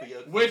does Luffy.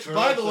 Which,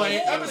 by the way,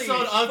 Holy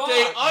episode fuck,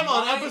 update, I'm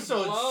on mind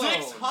episode blown.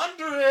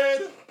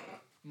 600!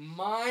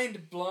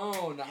 Mind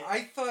blown. Yeah.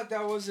 I thought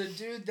that was a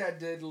dude that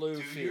did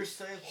Luffy. Do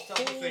yourself a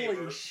favor.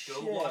 Holy Go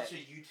shit. watch a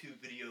YouTube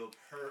video of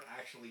her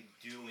actually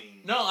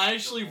doing. No, I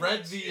actually The read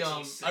voice. the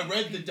It's I insane.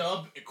 read the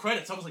dub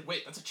credits. I was like,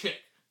 wait, that's a chick.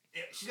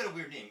 Yeah, she's got a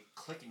weird name.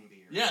 Clicking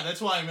Beard. Yeah, that's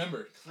why I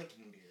remembered.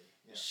 Clicking Beard.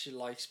 Yeah. She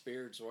likes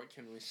beards. What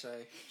can we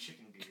say?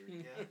 Chicken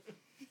Beard.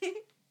 Yeah.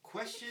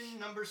 Question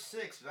number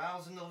 6.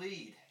 Val's in the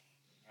lead.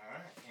 All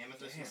right.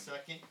 Amethyst in Damn.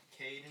 second.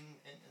 Caden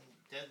and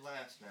dead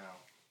last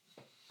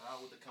now.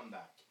 Val with the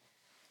comeback.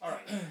 All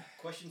right.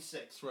 Question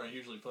 6. That's where I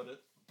usually put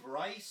it.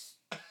 Bryce.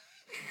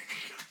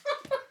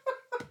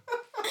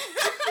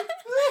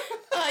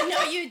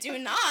 No, you do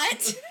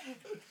not.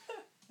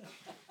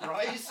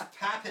 Bryce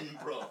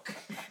Pappenbrook.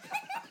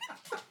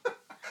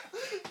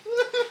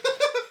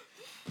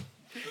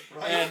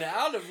 And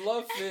out of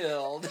left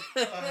field.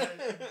 Shit,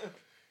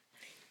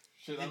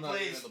 He I'm not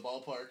even plays- in the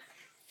ballpark.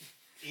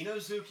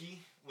 Inozuki,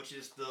 which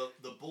is the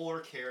boar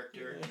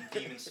character in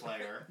Demon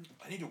Slayer,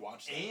 I need to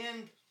watch that.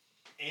 and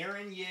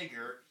Eren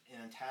Yeager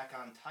in Attack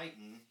on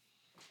Titan,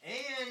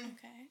 and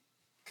Okay.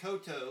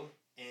 Koto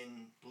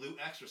in Blue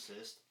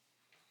Exorcist.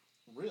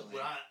 Really?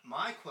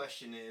 My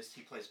question is,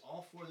 he plays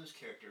all 4 of those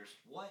characters.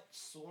 What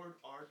Sword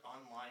Art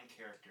Online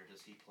character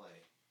does he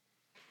play?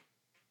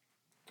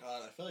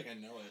 God, I feel like I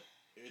know it.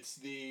 It's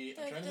the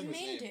I'm The- trying to the think of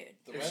his main name.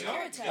 dude. The It's red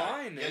not Kirito.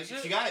 fine, Yeah, is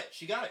it? she got it.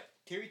 She got it.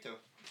 Kirito.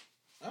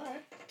 All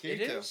right. Kirito.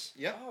 It is?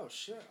 Yep. Oh,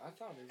 shit. I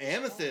thought it was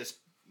Amethyst.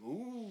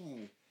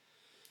 Ooh.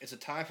 It's a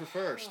tie for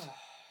first.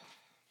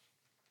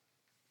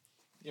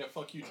 Yeah,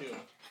 fuck you too.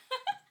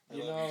 I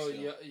You love know,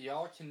 still.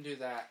 y'all can do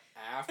that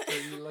after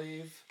you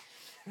leave.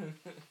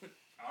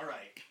 All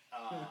right.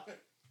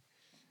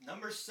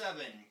 Number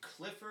 7,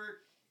 Clifford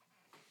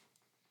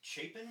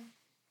Chapin.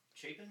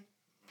 Chapin.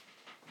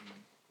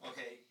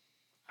 Okay.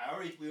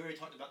 We already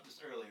talked about this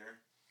earlier.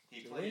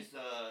 He Did plays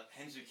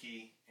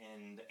Henzuki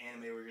in the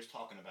anime we were just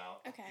talking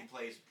about. Okay. He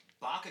plays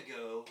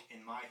Bakugo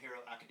in My Hero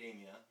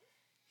Academia.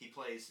 He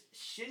plays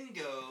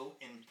Shingo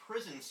in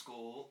Prison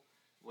School,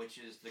 which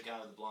is the guy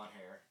with the blonde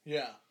hair.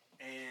 Yeah.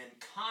 And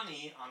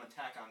Connie on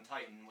Attack on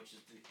Titan, which is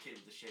the kid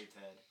with the shaved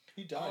head.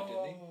 He died,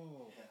 didn't he?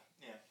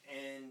 Yeah.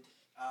 And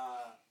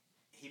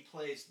he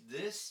plays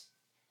this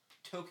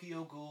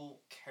Tokyo Ghoul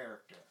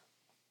character.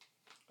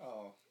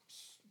 Oh.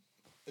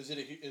 Is it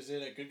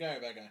a good guy or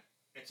a bad guy?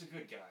 It's a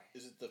good guy.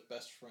 Is it the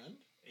best friend?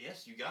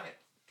 Yes, you got it.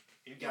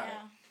 You got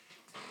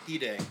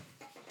Yeah. it.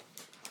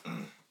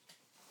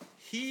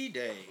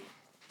 Hide.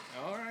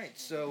 All right,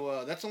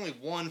 so that's only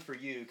 1 for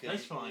you.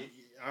 That's fine.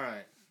 All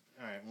right,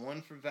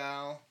 1 for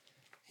Val.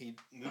 He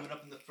moving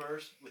up in the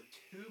first with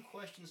 2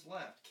 questions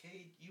left.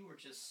 Cade, you were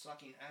just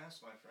sucking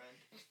ass, my friend.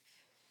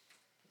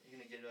 You're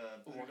gonna get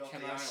booted What off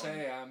can the I island.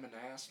 say? I'm an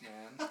ass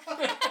man.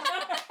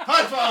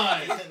 High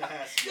five! He's an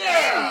ass man.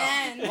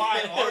 Yeah! Amen.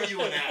 Why are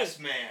you an ass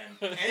man?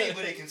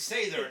 Anybody can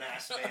say they're an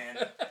ass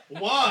man.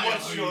 Why?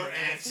 What's are your you an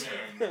ass answer?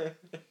 man?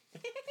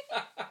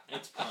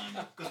 It's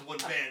primal. Because when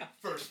man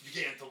first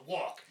began to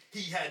walk,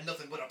 he had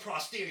nothing but a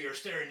posterior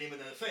staring him in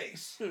the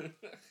face.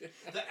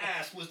 The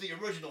ass was the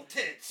original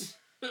tits.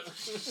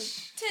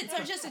 Tits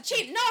are just a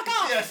cheap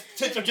knockoff. Yes,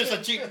 tits are just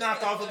a cheap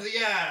knockoff of the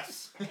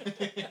ass.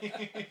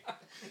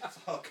 It's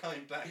all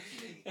coming back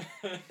to me.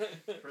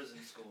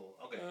 Prison school.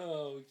 Okay.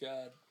 Oh,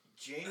 God.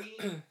 Jamie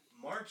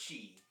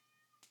Marchi.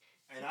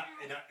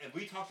 And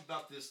we talked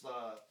about this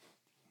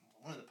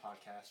one of the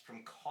podcasts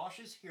from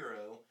Cautious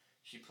Hero.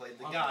 She played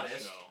the Love that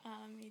goddess.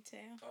 show. Me too.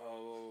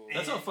 Oh.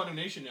 That's on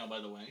Funimation now, by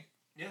the way.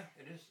 Yeah,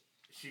 it is.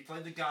 She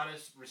played the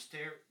goddess I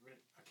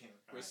can't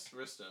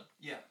remember. Rista.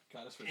 Yeah.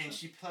 Goddess Rista. And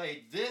she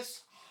played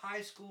this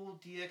high school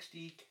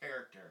DxD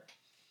character.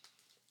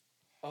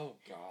 Oh,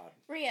 God.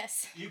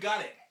 Rias. You got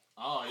it.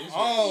 Oh, he's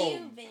Oh,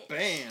 You bitch.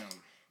 bam.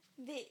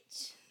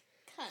 Bitch.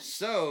 Cunt.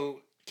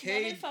 So,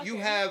 Cade, you Motherfucker.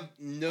 have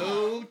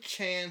no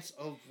chance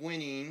of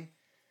winning.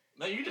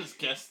 No, you just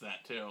guessed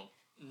that too.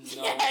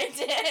 No. Yeah, I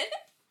did. I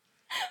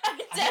I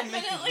didn't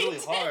make definitely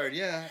this really did. hard,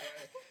 yeah.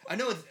 I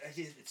know it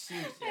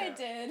seems, yeah. I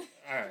did.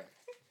 Alright.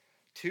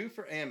 2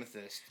 for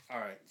Amethyst.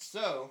 Alright,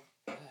 so...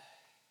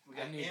 We I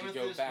got need to Amethyst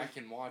go back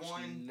with and watch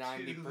 1,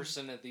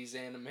 90% of these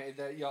anime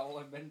that y'all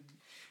have been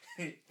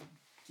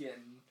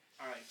getting.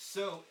 Alright,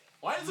 so...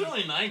 Why is there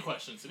only 9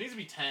 questions? It needs to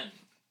be 10.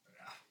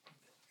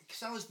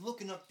 Because I was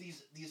looking up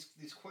these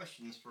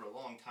questions for a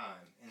long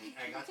time, and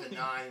I got to 9,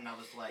 and I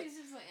was like, He's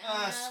just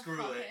like, screw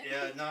fuck it.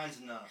 Yeah,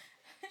 9's enough.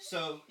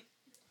 So,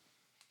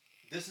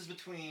 this is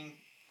between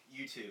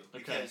you two,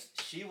 because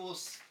she will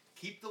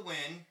keep the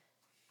win,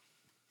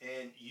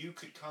 and you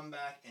could come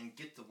back and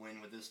get the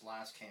win with this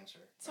last cancer.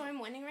 So I'm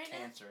winning right now?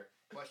 Cancer.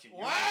 Question.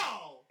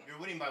 Wow! You're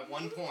winning by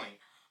 1 point.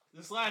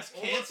 This last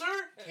Or- cancer?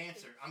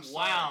 Cancer. I'm sorry.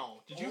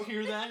 Wow! Did you Or-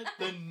 hear that?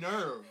 The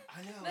nerve.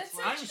 I know. That's It's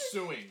like, I'm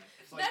suing.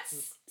 it's like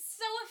That's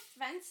so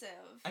offensive.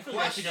 I feel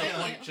like I should get a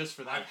Question. point just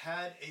for that. I've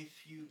had a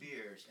few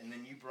beers, and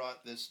then you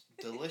brought this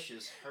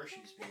delicious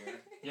Hershey's beer.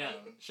 Yeah.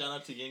 Shout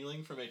out to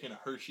Yingling for making a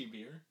Hershey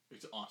beer.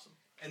 It's awesome.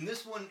 And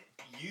this one,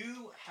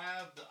 you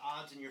have the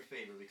odds in your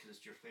favor because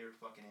it's your favorite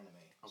fucking anime.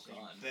 Oh, so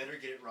God. you better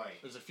get it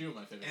right. There's a few of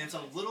my favorites. And it's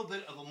a little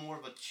bit of a more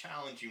of a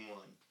challenging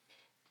one.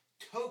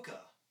 Toka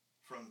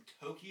from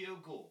Tokyo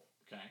Ghoul.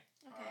 Okay.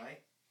 Okay. All right.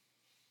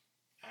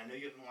 I know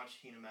you haven't watched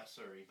Hina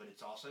Matsuri, but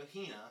it's also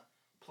Hina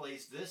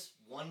plays this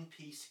One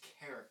Piece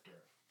character.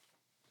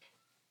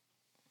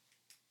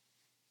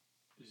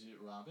 Is it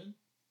Robin?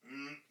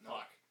 No,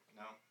 Fuck.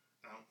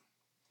 no.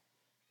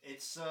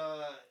 It's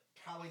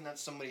probably not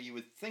somebody you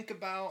would think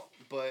about,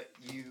 but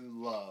you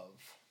love.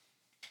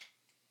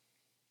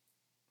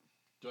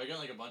 Do I get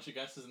like a bunch of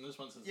guesses in this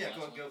one since the Yeah, last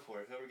one? go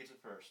for it. Whoever gets it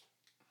first.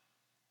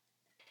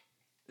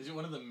 Is it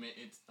one of the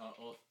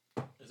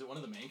is it one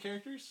of the main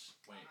characters?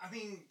 Wait. I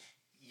mean,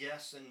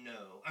 yes and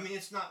no. I mean,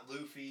 it's not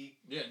Luffy.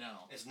 Yeah, no.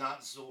 It's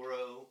not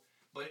Zoro,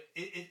 but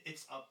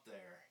it's up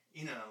there.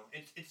 You know,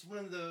 it's one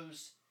of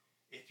those.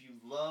 If you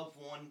love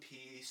One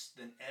Piece,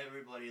 then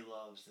everybody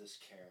loves this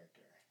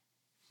character.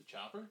 Is it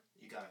Chopper?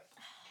 You got it.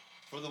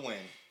 For the win.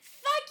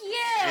 Fuck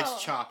you!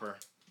 It's Chopper.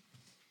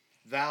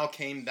 Val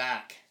came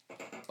back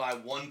by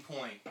 1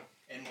 point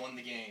and won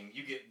the game.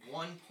 You get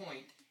 1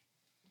 point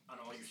on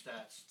all your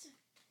stats.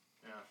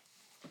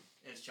 Yeah.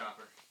 It's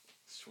Chopper.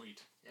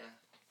 Sweet. Yeah.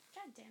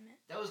 God damn it.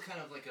 That was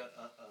kind of like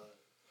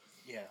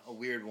a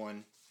weird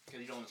one. Because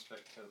you don't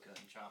expect Toka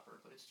and Chopper,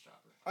 but it's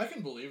Chopper. I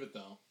can believe it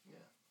though.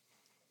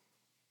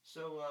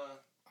 So,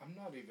 I'm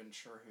not even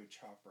sure who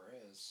Chopper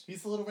is.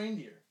 He's the little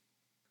reindeer.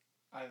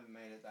 I haven't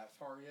made it that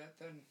far yet.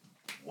 Then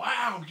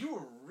Wow, you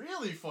were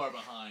really far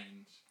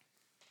behind.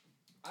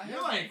 You're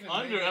haven't like even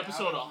under made it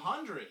episode out of-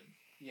 100.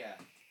 Yeah.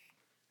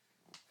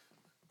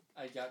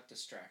 I got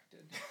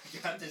distracted.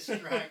 got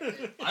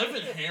distracted. I've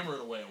been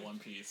hammered away at One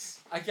Piece.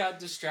 I got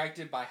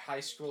distracted by High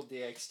School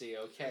DxD.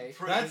 Okay.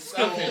 That's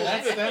Prison okay.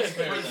 school. That's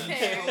fair. Prison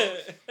Then.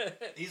 school.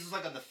 He's just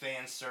like on the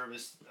fan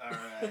service.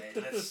 Alright,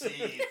 let's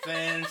see.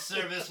 Fan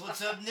service,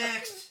 what's up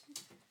next?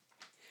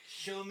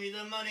 Show me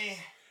the money.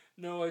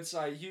 No, it's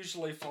I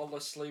usually fall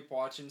asleep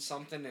watching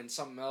something and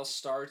something else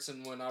starts,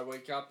 and when I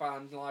wake up,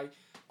 I'm like,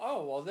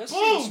 oh well, this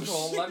Boom! seems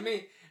cool.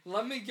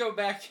 Let me go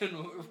back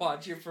and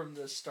watch it from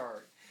the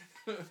start.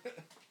 Oh,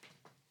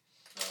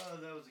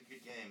 that was a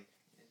good game.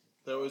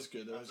 That was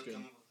good. That I'll was have to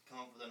good. come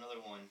up with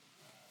another one.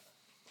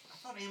 I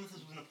thought Amethyst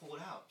was going to pull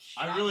it out.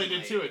 I really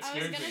did too. It I was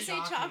scared gonna me. say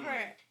Chopper, Shockingly.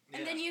 and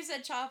Yeah. then you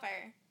said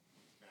Chopper.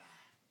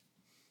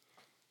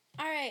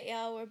 Alright,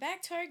 y'all, we're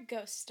back to our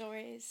ghost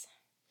stories.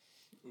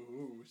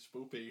 Ooh,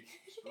 spoopy.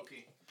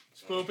 Spooky.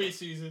 Spoopy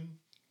season.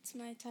 It's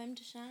my time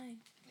to shine.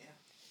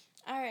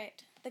 Yeah.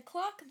 Alright, the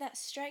clock that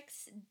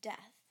strikes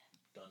death.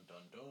 Dun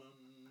dun dun.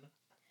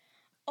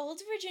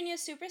 Old Virginia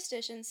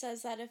superstition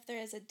says that if there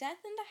is a death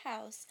in the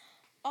house,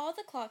 all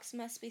the clocks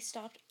must be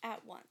stopped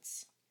at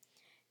once.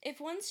 If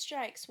one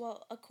strikes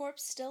while a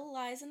corpse still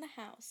lies in the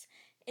house,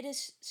 it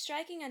is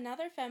striking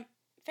another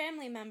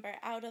family member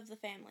out of the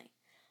family.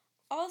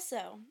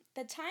 Also,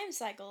 the time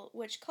cycle,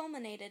 which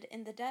culminated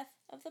in the death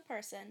of the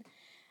person,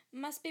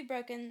 must be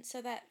broken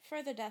so that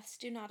further deaths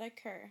do not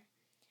occur.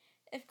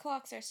 If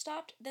clocks are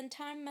stopped, then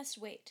time must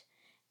wait.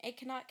 It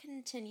cannot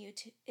continue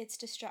to its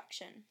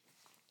destruction.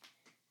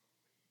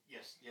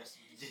 Yes.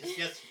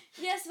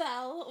 Yes,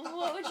 Val,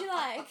 what would you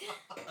like?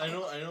 I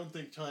don't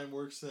think time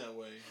works that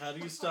way. How do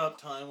you stop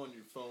time on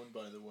your phone,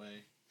 by the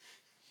way?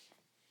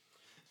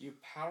 You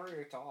power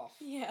it off.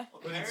 Yeah.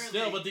 But it's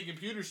still, but the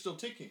computer's still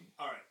ticking.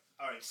 All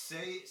right.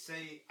 Say.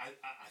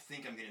 I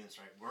think I'm getting this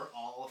right. We're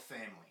all a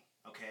family,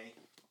 okay?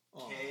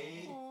 Aw.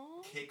 Cade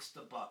Aw. kicks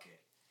the bucket.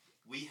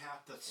 We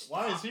have to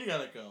stop. Why is he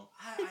gotta go?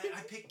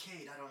 I picked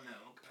Cade. I don't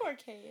know. Poor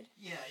Cade.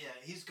 Yeah.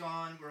 He's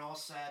gone. We're all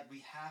sad.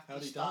 We have How'd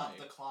to he stop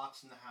die? the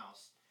clocks in the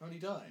house. How'd he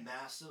die?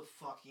 Massive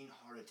fucking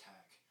heart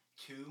attack.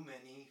 Too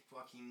many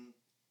fucking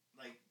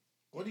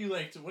What do you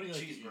like to? What do you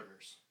like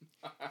cheeseburgers.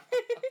 to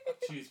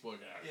eat? Cheeseburger.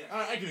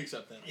 Yeah. I can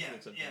accept that. I can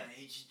accept that.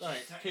 He just, Alright,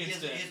 he Cade's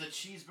has dead. a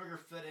cheeseburger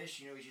fetish.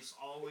 You know, he's just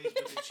always with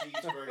the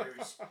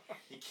cheeseburgers.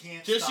 He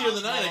can't. Just stop the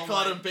other night, I smelling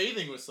caught like- him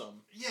bathing with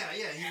some. Yeah.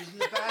 He was in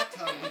the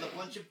bathtub with a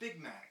bunch of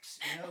Big Macs.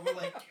 You know, we're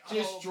like,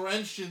 Just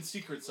drenched in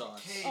secret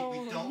sauce. Cade, Oh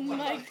we don't my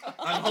want to. God.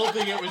 I'm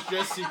hoping it was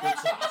just secret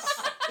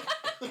sauce.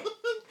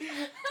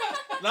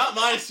 Not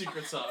my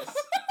secret sauce.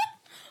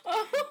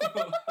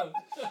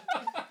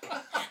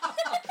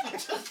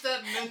 Just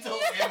that mental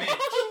image.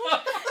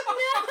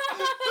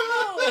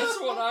 That's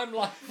what I'm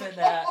laughing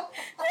at.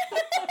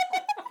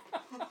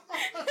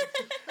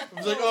 I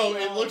was like, oh,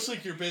 it looks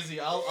like you're busy.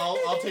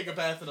 I'll take a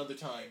bath another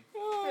time.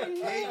 Oh,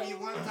 Cade, no. you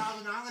want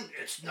Thousand Island?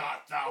 It's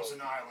not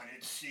Thousand Island.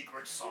 It's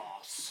secret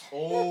sauce.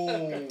 Oh.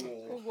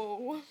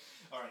 Whoa.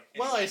 All right.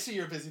 Well, I see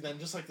you're busy then,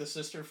 just like the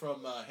sister from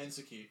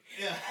Hensuki.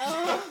 Yeah.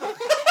 Oh.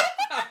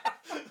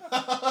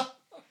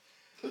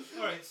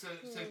 All right, so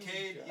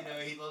Cade, God. you know,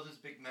 he loves his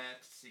Big Mac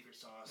secret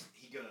sauce.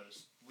 He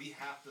goes, we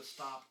have to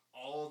stop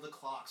all the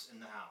clocks in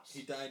the house.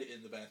 He died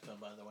in the bathtub,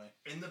 by the way.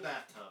 In the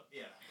bathtub,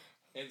 yeah.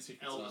 And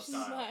secret Elvis sauce.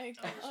 style. My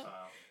Elvis God.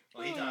 style.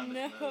 Well, he Oh, died on the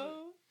no.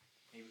 commode.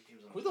 He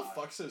was on Who the fire.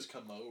 fuck says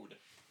commode?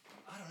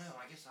 I don't know.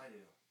 I guess I do.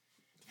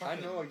 I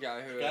know a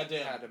guy who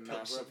Goddamn had a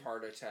massive pilgrim.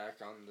 heart attack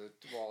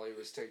while he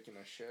was taking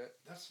a shit.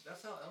 That's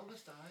how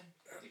Elvis died.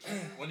 The king.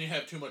 When you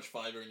have too much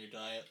fiber in your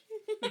diet.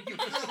 You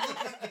kind of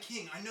look like the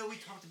king. I know we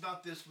talked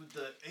about this with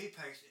the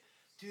Apex.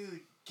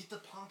 Dude, get the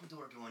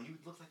pompadour going. You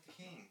would look like the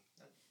king.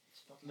 That's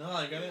fucking No,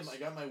 I got hilarious. him. I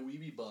got my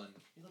weeby bun.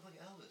 You look like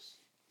Elvis.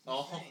 It's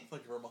Oh, insane.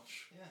 thank you very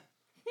much. Yeah.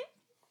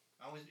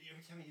 Every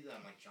time you do that,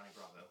 I'm like Johnny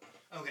Bravo.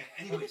 Okay,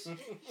 anyways. So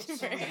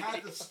we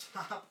have to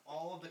stop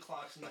all of the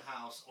clocks in the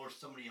house or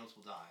somebody else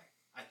will die.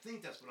 I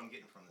think that's what I'm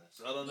getting from this.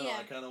 I don't know. Yeah.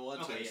 I kind of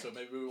want Okay, to, yeah. so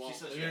maybe we won't.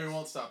 She says Maybe we yes.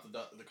 won't stop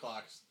the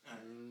clocks.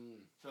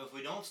 So if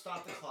we don't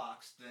stop the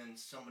clocks, then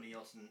somebody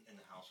else in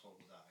the household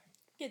will die.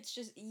 It's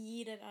just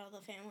yeeted out of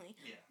the family.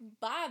 Yeah.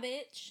 Bye,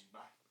 bitch. Bye.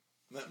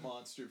 That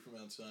monster from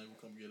outside will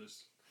come get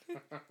us.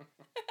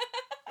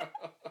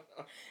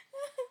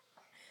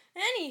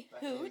 Any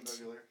Back hoot.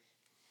 to the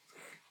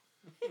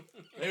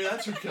Maybe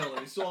that's who killed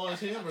him. He stole all his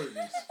hamburgers.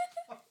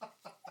 All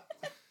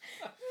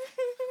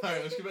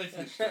right, let's get back to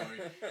the story.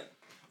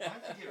 Why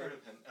did you get rid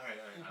of him?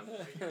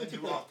 Alright. I'm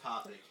too off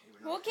topic.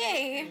 We're not-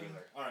 Okay.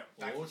 Alright,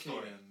 back to the Okay,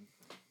 story. then.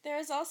 There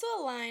is also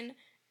a line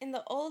in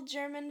the old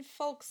German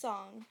folk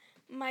song,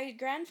 My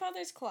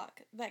Grandfather's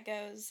Clock, that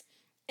goes,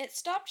 "It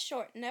stopped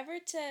short, never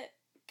to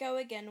go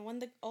again when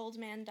the old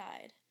man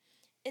died."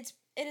 It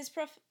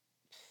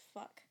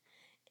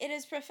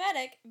is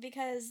prophetic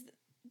because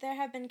there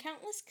have been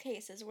countless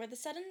cases where the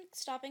sudden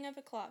stopping of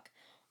a clock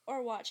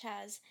or watch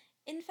has,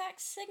 in fact,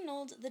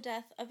 signaled the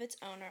death of its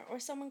owner or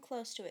someone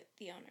close to it,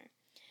 the owner.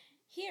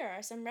 Here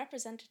are some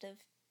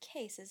representative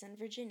cases in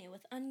Virginia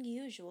with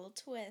unusual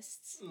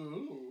twists.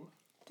 Ooh.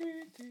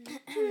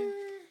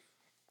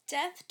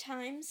 Death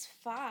times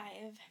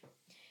 5.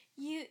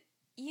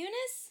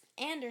 Eunice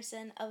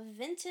Anderson of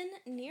Vinton,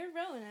 near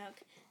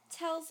Roanoke,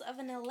 tells of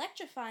an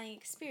electrifying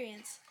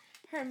experience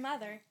her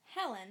mother,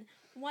 Helen,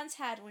 once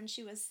had when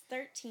she was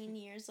 13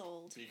 years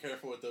old. Be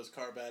careful with those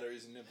car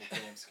batteries and nipple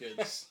clamps,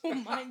 kids. Oh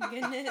my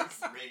goodness.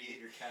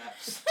 Radiator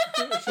caps.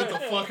 Shut the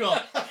fuck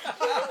up.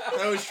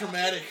 That was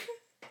traumatic.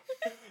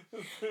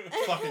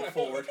 Fucking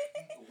Ford.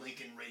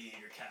 Lincoln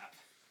radiator cap.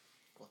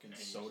 Fucking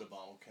soda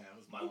bottle cap.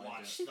 Was My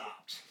watch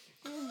stopped.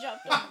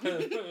 Dropped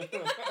it.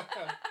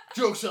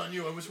 Joke's on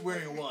you. I was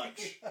wearing a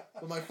watch,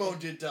 but my phone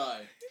did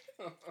die.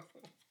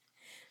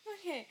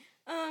 Okay,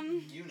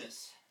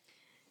 Eunice.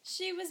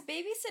 she was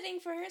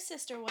babysitting for her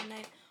sister one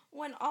night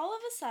when all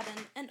of a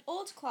sudden an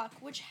old clock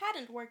which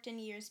hadn't worked in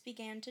years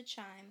began to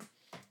chime.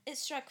 It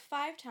struck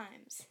 5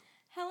 times.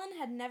 Helen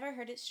had never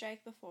heard it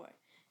strike before.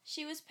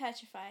 She was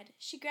petrified.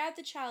 She grabbed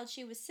the child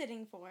she was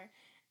sitting for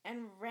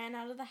and ran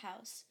out of the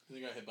house. I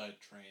think I got hit by a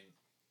train.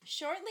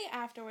 Shortly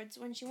afterwards,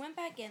 when she went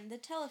back in, the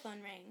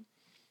telephone rang.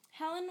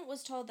 Helen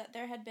was told that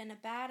there had been a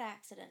bad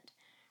accident.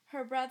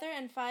 Her brother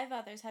and 5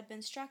 others had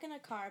been struck in a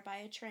car by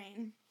a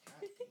train.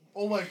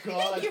 Oh my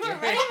god. You were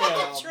right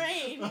about the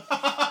train.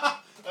 I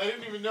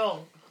didn't even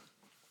know.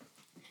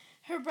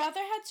 Her brother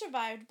had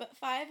survived, but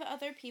 5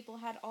 other people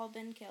had all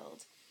been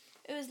killed.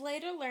 It was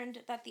later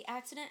learned that the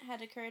accident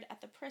had occurred at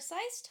the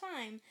precise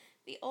time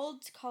the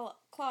old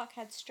clock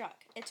had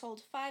struck. It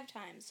told 5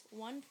 times,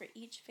 1 for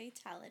each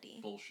fatality.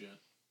 Bullshit.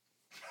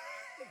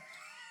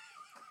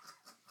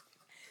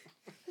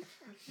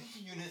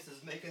 Eunice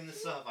is making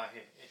this up.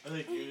 I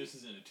think Eunice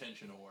is an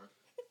attention whore.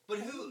 But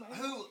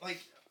who,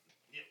 like,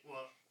 yeah,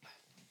 well,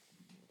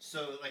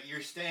 so, like,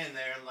 you're standing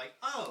there and, like,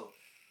 oh,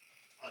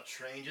 a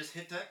train just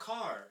hit that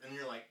car. And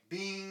you're like,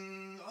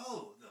 bing,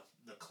 oh,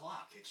 the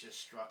clock, it just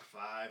struck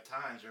 5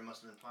 times. There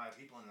must have been 5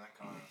 people in that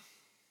car.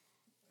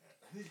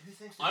 Who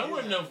thinks to I do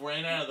wouldn't that? have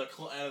ran out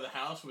of the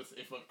house with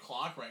if a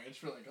clock rang.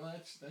 It's like, oh,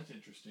 that's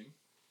interesting.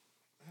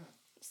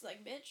 It's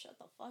like, bitch, shut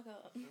the fuck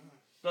up.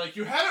 But like,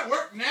 you have it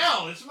work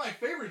now. This is my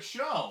favorite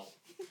show.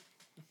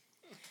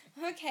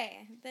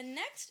 Okay, the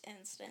next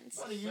instance.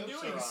 What are you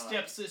Soaps doing, are on.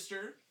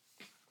 stepsister?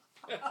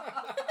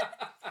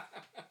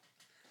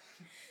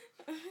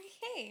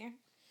 Okay.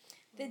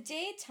 The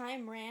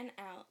daytime ran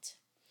out.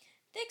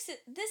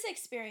 This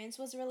experience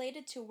was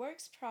related to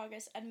Works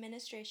Progress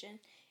Administration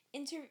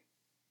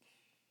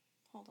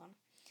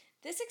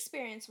This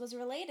experience was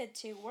related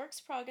to Works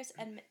Progress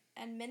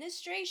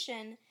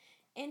Administration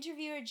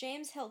interviewer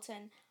James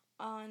Hilton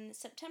on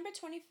September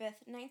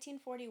 25th,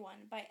 1941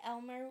 by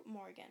Elmer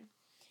Morgan.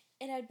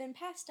 It had been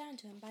passed down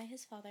to him by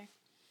his father.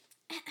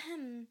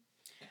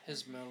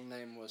 His middle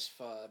name was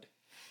Fudd.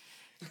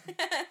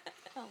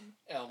 Um,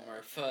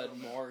 Elmer Fudd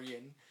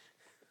Morgan.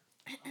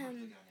 I like the guy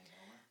named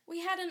Elmer. We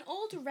had an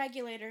old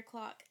regulator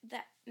clock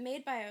that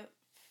made by a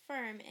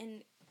firm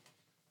in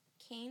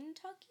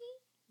Kentucky?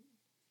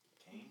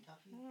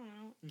 Kentucky? I don't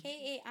know.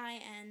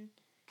 Kain.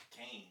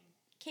 Kane.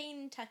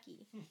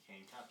 Kentucky.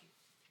 Kentucky.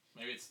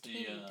 Maybe it's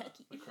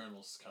Kentucky. the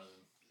Colonel's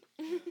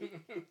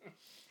cousin.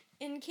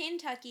 In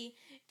Kentucky,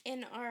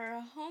 in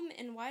our home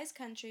in Wise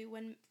Country,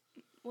 when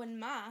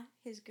Ma,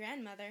 his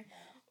grandmother,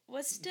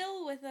 was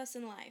still with us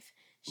in life,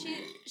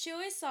 she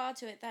always saw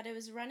to it that it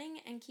was running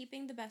and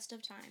keeping the best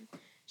of time.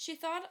 She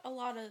thought a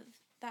lot of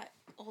that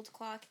old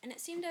clock, and it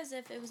seemed as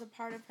if it was a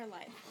part of her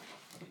life.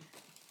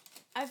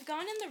 I've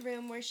gone in the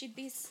room where she'd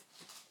be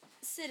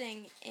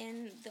sitting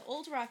in the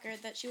old rocker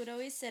that she would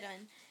always sit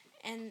in,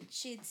 and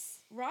she'd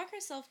rock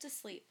herself to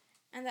sleep,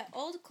 and that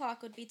old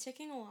clock would be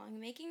ticking along,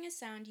 making a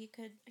sound you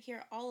could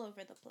hear all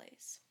over the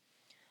place.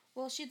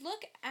 Well, she'd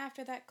look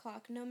after that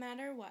clock no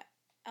matter what.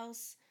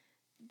 Else,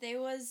 they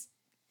was.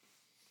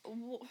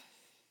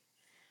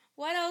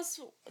 What else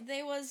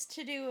they was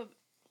to do?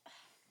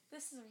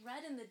 This is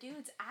red in the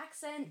dude's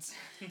accent.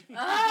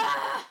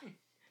 Ah!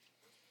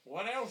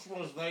 What else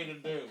was they to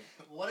do?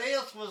 What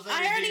else was there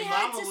I to already do?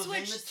 had Mama to was in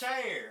switch- the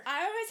chair.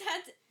 I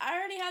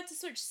already had to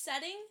switch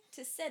setting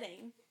to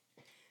sitting.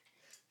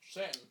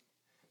 Sitting.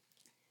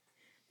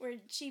 Where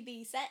she'd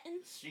be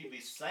setting. She'd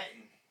be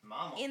sitting.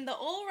 Mama. In the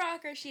old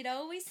rocker, she'd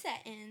always set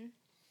in.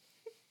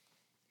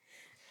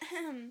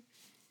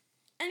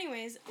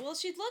 Anyways, well,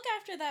 she'd look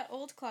after that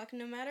old clock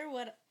no matter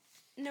what.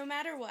 No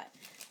matter what.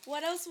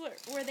 What else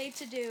were they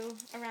to do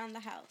around the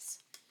house?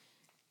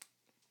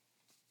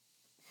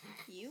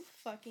 You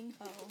fucking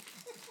hoe.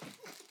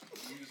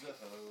 Use a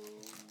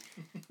hoe.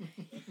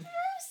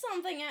 Throw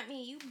something at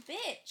me, you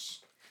bitch.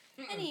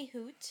 Any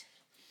hoot.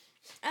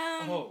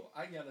 Oh,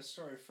 I got a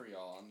story for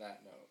y'all on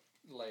that note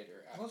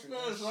later. Let's After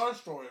finish this. our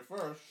story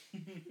first.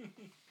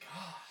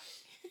 God.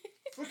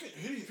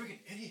 Freaking idiot. Freaking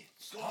idiot.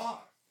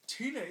 Stop.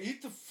 Tina,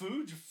 eat the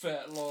food, you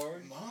fat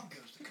lord. Mom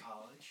goes to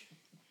college.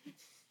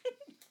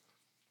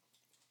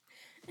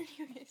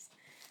 Anyways.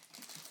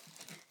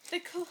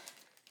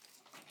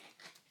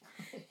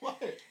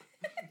 What?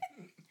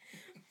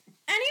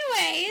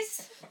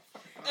 Anyways.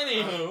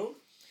 Anywho.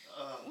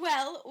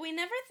 Well, we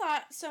never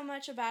thought so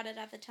much about it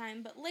at the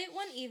time, but late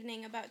one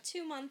evening, about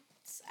 2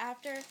 months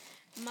after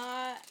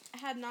Ma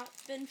had not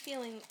been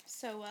feeling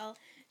so well,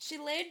 she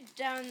laid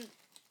down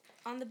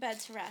on the bed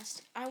to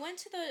rest. I went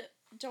to the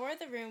door of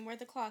the room where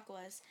the clock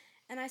was,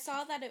 and I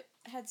saw that it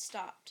had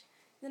stopped.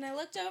 Then I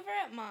looked over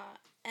at Ma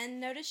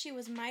and noticed she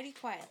was mighty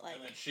quiet like.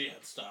 And then she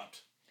had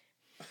stopped.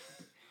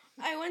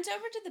 I went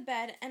over to the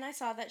bed and I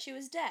saw that she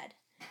was dead.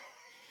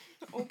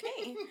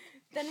 Okay.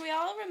 Then we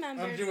all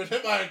remembered. And she was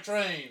hit by a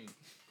train.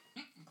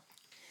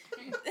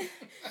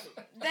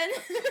 Then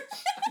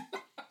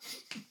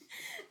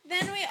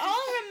Then we all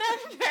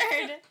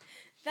remembered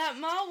that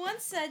Ma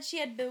once said she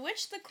had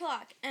bewitched the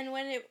clock, and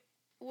when it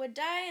would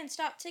die and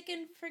stop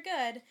ticking for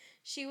good,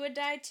 she would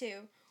die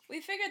too.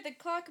 We figured the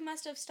clock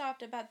must have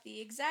stopped about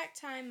the exact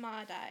time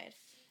Ma died.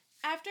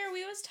 After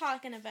we was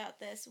talking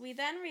about this, we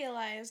then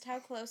realized how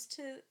close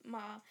to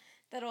Ma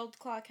that old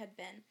clock had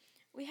been.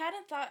 We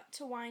hadn't thought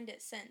to wind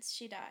it since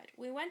she died.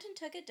 We went and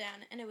took it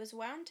down, and it was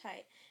wound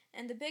tight,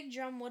 and the big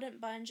drum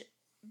wouldn't budge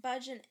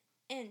an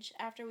inch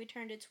after we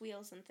turned its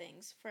wheels and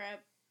things for a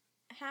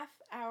half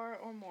hour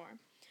or more.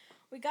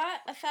 We got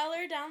a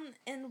feller down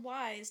in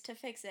Wise to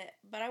fix it,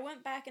 but I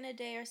went back in a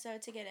day or so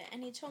to get it,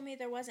 and he told me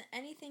there wasn't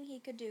anything he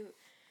could do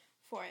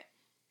for it.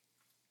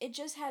 It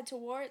just had to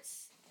wore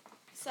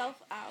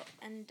itself out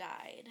and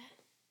died.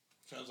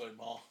 Sounds like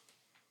Ma.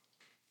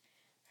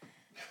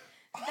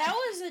 That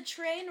was a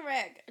train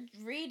wreck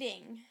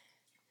reading.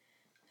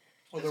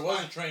 Well, there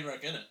was a train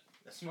wreck in it.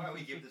 That's why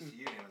we give this to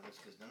you, Nicholas,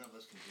 because none of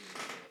us can do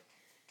this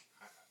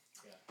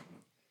shit. Yeah.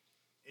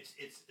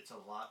 It's a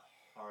lot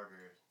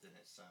harder than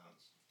it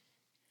sounds.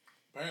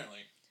 Apparently.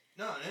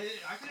 No,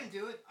 I couldn't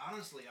do it.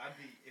 Honestly,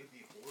 it would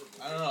be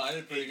horrible. I don't know. I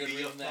did pretty It'd good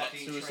be a reading that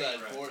fucking Suicide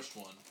train wreck. Forest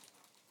one.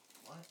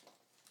 What?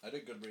 I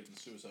did good reading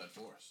Suicide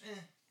Forest.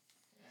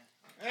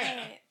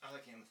 Hey. I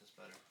like Amethyst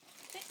better.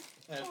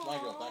 That's my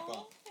girl. Back Aw,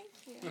 off.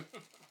 Thank you.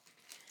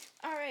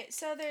 Alright,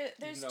 so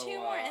there's You know, two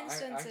more I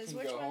instances. can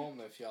Which go one? home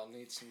if y'all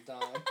need some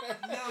time.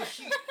 No,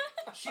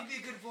 she'd be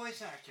a good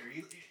voice actor.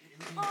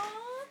 Aw,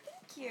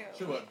 thank you.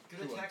 She would. Go She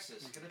to would.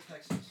 Texas. Go to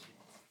Texas.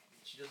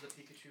 She does the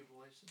Pikachu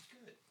voice. It's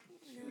good.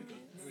 She'll be good.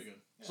 She'll be good.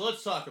 So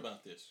let's talk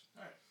about this.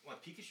 All right.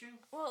 What, Pikachu?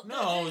 Well,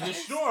 No, the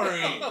story.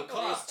 The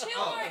clock. There's two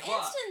Oh, more the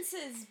clock.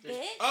 instances,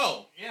 bitch.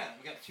 Oh, Yeah,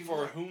 we got two For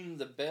more. whom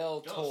the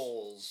bell Dos.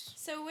 tolls.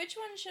 So which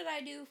one should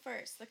I do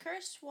first? The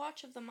Cursed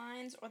Watch of the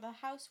Mines or the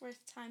House Where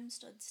Time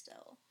Stood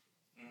Still?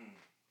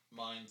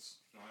 mines,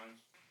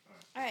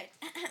 Alright.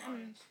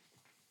 Mines.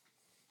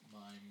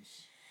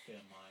 mines,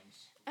 damn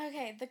mines.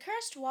 Okay, the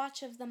Cursed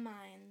Watch of the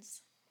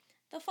Mines.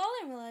 The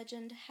following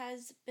legend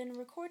has been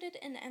recorded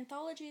in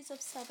anthologies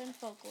of Southern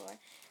folklore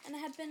and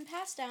had been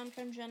passed down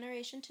from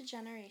generation to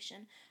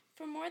generation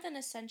for more than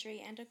a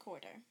century and a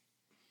quarter.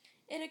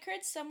 It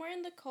occurred somewhere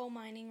in the coal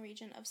mining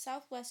region of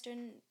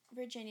southwestern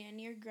Virginia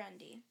near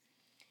Grundy.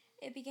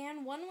 It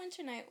began one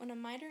winter night when a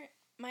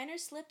miner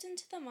slipped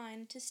into the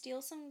mine to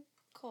steal some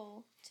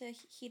coal to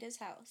heat his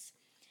house.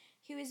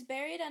 He was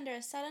buried under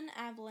a sudden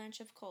avalanche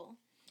of coal.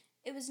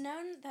 It was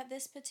known that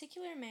this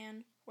particular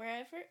man,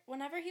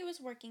 whenever he was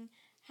working,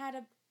 had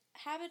a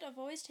habit of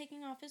always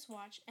taking off his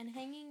watch and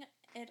hanging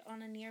it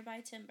on a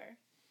nearby timber.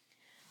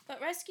 But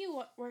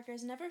rescue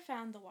workers never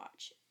found the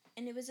watch,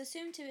 and it was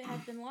assumed to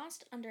have been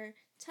lost under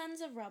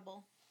tons of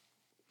rubble.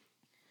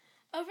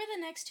 Over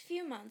the next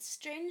few months,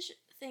 strange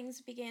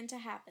things began to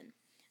happen.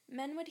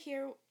 Men would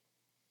hear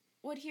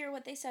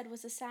what they said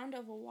was the sound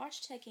of a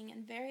watch ticking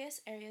in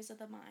various areas of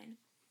the mine.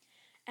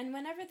 And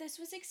whenever this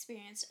was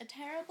experienced, a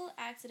terrible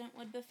accident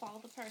would befall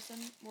the person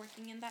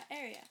working in that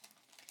area.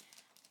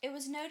 It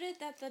was noted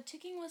that the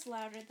ticking was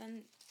louder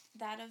than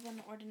that of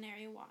an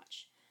ordinary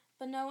watch,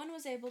 but no one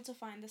was able to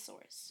find the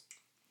source.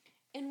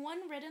 In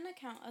one written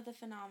account of the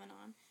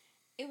phenomenon,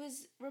 it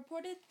was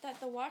reported that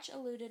the watch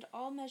eluded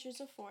all measures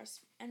of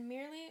force and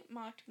merely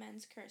mocked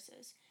men's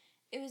curses.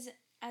 It was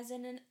as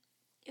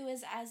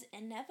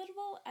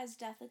inevitable as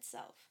death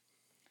itself.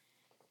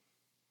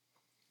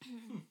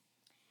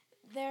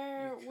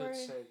 There You were could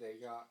say they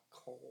got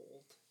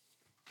cold.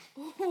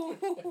 Oh,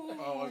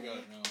 I got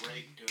it now.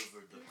 Raked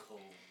over the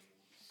coals.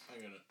 I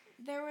got it.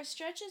 There were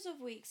stretches of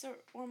weeks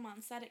or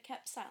months that it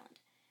kept silent.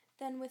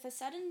 Then with the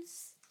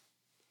suddenness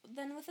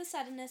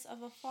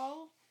of a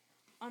fall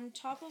on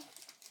top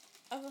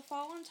of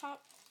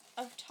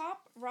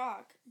top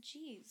rock,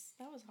 jeez,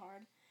 that was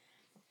hard.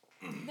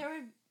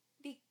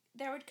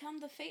 There would come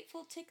the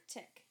fateful tick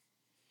tick.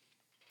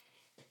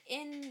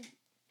 In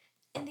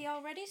the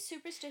already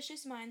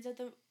superstitious minds of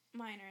the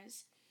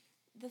miners,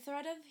 the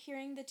threat of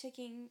hearing the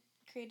ticking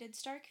created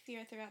stark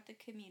fear throughout the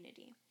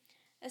community,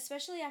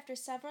 especially after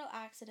several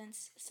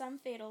accidents, some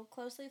fatal,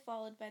 closely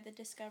followed by the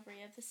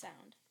discovery of the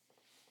sound.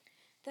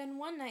 Then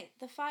one night,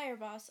 the fire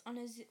boss, on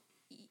his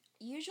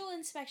usual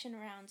inspection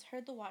rounds,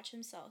 heard the watch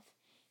himself.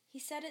 He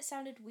said it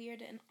sounded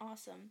weird and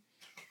awesome.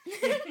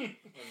 And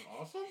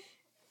awesome?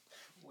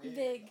 Weird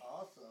Big. and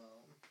awesome.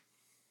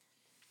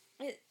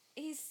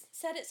 He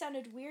said it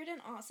sounded weird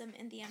and awesome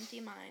in the empty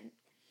mine.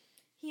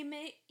 He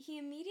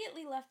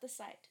immediately left the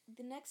site.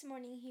 The next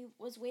morning, he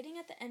was waiting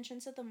at the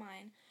entrance of the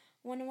mine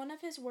when one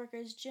of his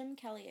workers, Jim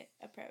Kelly,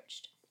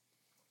 approached.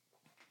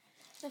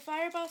 The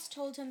fire boss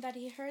told him that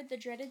he heard the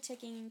dreaded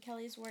ticking in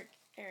Kelly's work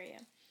area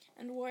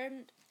and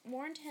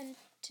warned him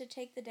to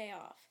take the day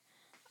off.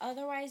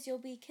 Otherwise, you'll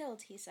be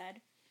killed, he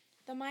said.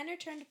 The miner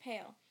turned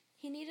pale.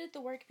 He needed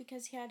the work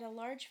because he had a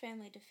large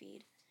family to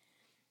feed.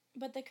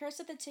 But the curse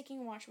of the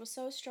ticking watch was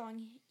so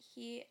strong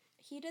he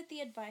heeded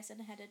the advice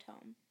and headed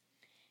home.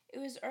 It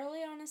was early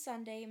on a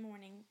Sunday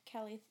morning.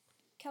 Kelly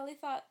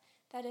thought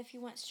that if he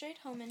went straight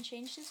home and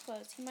changed his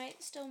clothes, he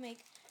might still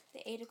make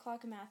the 8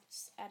 o'clock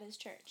mass at his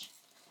church.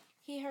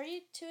 He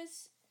hurried to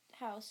his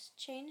house,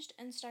 changed,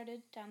 and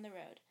started down the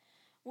road.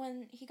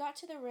 When he got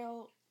to the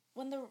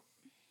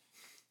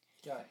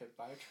Got hit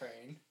by a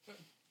train.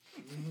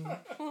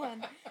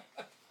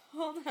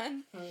 Hold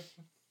on.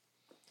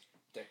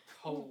 The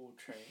coal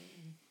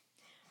train.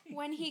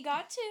 When he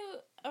got to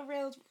a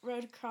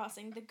railroad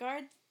crossing, the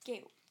guard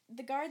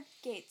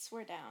gates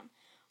were down,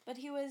 but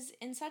he was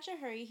in such a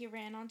hurry he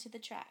ran onto the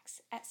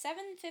tracks. At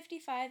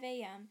 7:55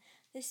 a.m.,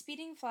 the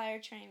speeding flyer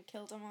train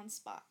killed him on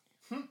spot.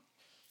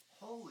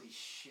 Holy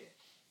shit.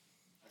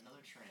 Another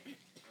train.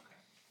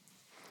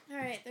 Okay. All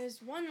right,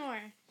 there's one more.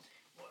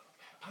 Well,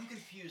 I'm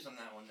confused on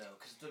that one, though,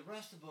 because the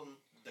rest of them,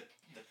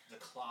 the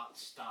clock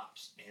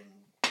stops and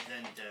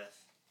then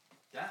death.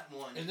 That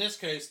one, In this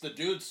case, the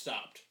dude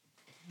stopped.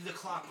 the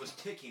clock was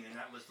ticking, and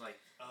that was like,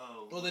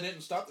 oh. Well, they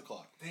didn't stop the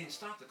clock. They didn't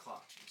stop the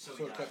clock, so So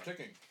he it died. kept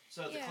ticking.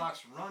 So if the Yeah.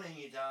 clock's running,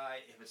 you die.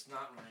 If it's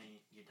not running,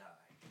 you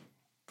die.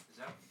 Is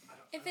that?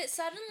 If it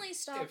suddenly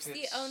stops, If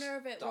the it owner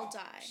of it will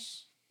die.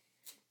 stops.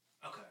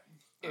 Okay.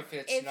 If Alright.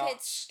 it's If not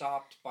it's-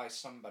 stopped by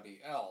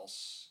somebody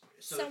else,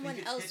 So someone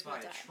if he else gets hit will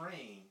by die. a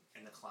train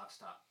and the clock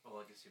stopped, well,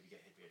 I guess if you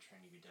get hit by a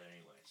train, you'd be dead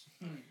anyways.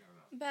 Hmm. Never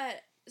mind.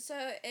 But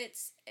so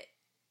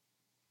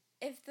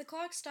if the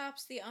clock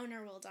stops, the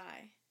owner will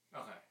die.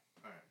 Okay.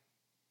 All right.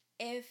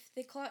 If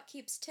the clock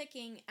keeps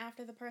ticking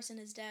after the person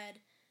is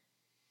dead,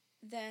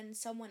 then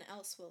someone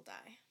else will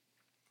die.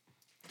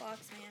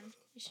 Clocks, man.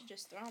 You should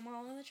just throw them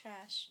all in the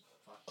trash.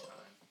 Fuck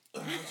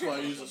time. That's why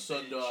I use a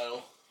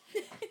sundial.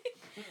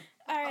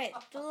 All right,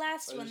 the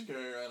last I one. just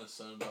carry around a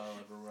sundial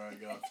everywhere I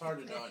go. It's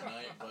hard to know at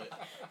night, but,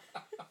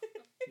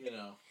 you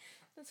know.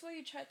 That's why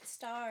you try the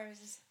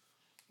stars.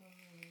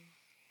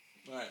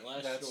 Alright,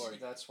 last story.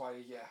 that's why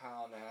you get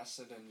high on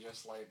acid and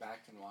just lay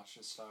back and watch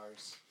the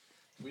stars.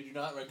 We do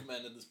not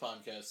recommend in this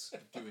podcast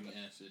doing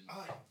acid. All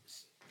right.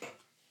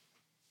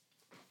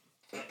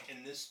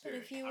 In this But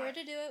spirit, if you were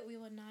to do it, we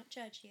would not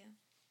judge you.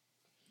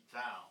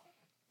 Val,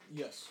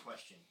 Yes.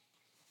 question: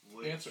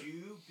 would Answer.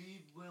 you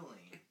be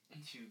willing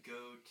to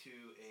go to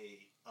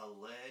a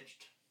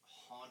alleged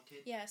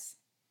haunted Yes.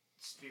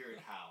 spirit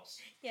house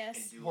and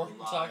Yes. do We're a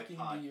live talking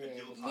to pod, you, and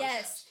do a Ava. podcast?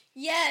 Yes.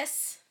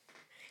 Yes.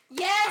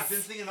 Yes. I've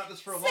been thinking about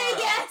this for a Say while.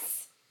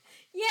 yes.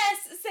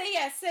 Yes. Say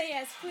yes. Say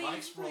yes. Please.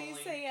 Mike's Please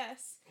rolling. say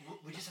yes.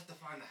 We just have to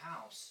find the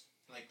house,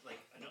 like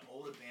an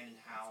old abandoned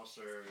house,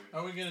 or How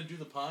are we going to do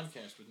the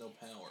podcast with no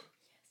power?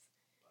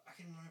 I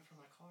can run it from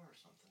my car or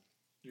something.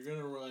 You're going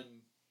to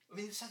run... I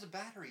mean, this has a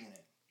battery in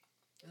it.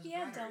 There's a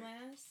Yeah, battery.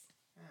 dumbass.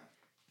 Yeah.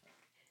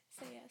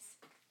 Say yes.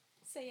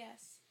 Say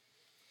yes.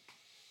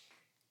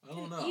 I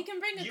don't know. You can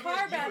bring a You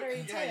car would-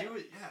 battery yeah, too. You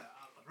would, yeah,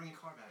 I'll bring a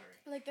car battery.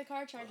 Like the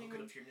car I'll charging hook it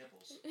one. up to your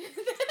nipples.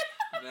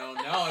 Now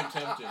I'm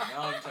tempted.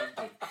 Now I'm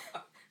tempted.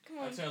 Come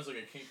on. That sounds like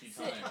a kinky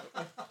time.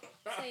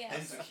 Say Hence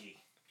yes. the key.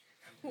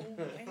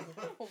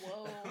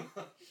 Whoa.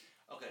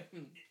 Okay.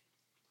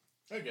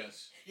 I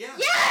guess. Yeah.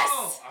 Yes!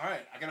 Oh, all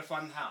right. I gotta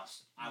find the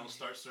house. I will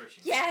start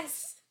searching.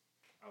 Yes.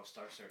 I will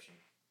start searching.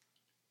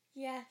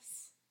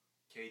 Yes.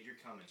 Cade, you're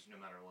coming no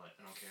matter what.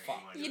 I don't care.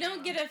 Fuck. If you wanna You do it or don't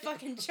not. get a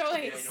fucking Yeah,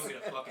 you choice. don't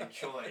get a fucking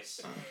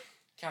choice.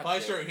 God If I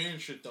damn. start hearing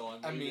shit though,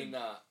 I'm I leaving.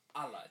 mean,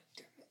 Allah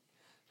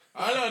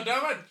I know,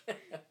 damn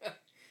it.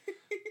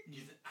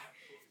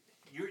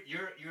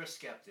 You're a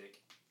skeptic.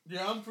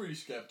 Yeah, I'm pretty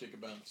skeptic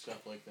about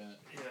stuff like that.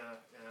 Yeah.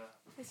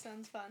 This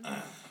sounds fun.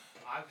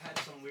 I've had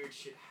some weird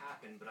shit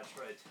happen, but I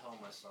try to tell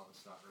myself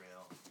it's not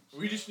real.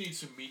 We just need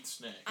some meat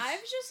snacks. I've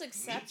just Meat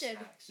accepted.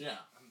 snacks. Yeah.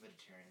 I'm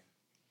vegetarian.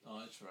 Oh,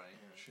 that's right.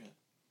 Yeah. Shit.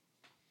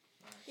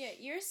 Yeah,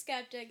 you're a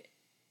skeptic.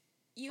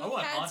 I You've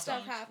want had hot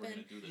stuff dogs if we're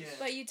happen, gonna do this. Yeah.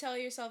 but you tell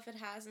yourself it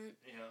hasn't.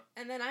 Yeah.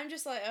 And then I'm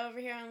just like over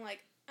here. I'm like,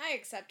 I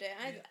accept it.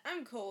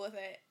 I'm cool with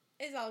it.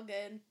 It's all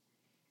good.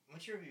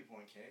 What's your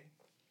viewpoint, Kay?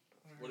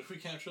 What if we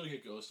capture like a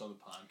ghost on the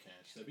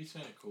podcast? That'd be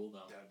kind of cool,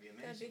 though. That'd be That'd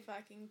be amazing.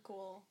 fucking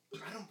cool.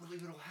 I don't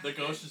believe it'll The happen.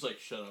 ghost is like,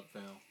 shut up,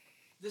 Val.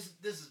 This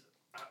is.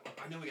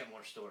 I know we got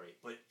more story,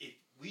 but if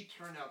we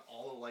turned out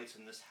all the lights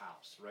in this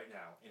house right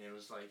now, and it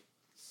was like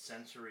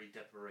sensory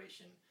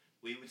deprivation,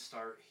 we would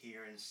start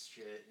hearing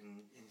shit and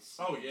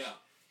Oh, seeing yeah.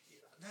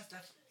 That's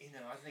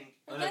I think.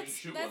 Well, I think you that's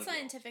should that's wanna go.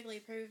 scientifically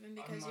proven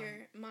because mind.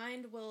 your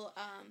mind will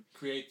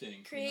Create things.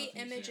 when create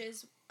nothing's there.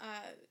 images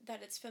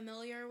that it's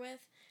familiar with,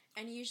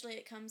 and usually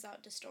it comes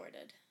out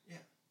distorted.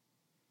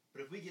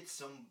 But if we get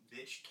some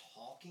bitch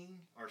talking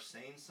or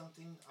saying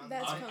something,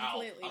 That's I'm out.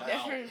 completely I'm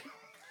different.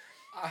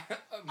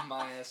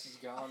 my ass is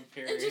gone. And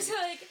Period. just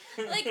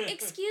like,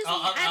 excuse me,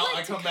 I'm I'd out. like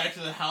I to come back to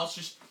the house,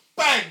 just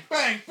bang,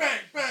 bang, bang,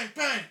 bang,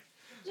 bang.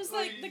 just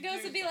What like do the you ghost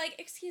do? would be like,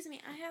 excuse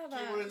me, I have Get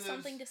one of those-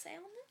 something to say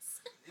on this.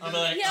 I'll be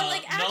like, Yeah,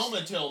 like, no, actu-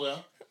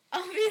 Matilda.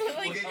 I'll be We'll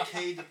like, get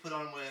Cade to put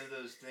on one of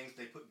those things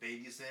they put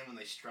babies in when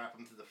they strap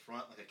them to the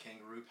front like a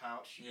kangaroo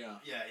pouch. Yeah.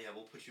 Yeah,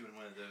 we'll put you in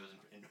one of those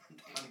and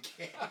on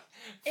Cade.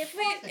 if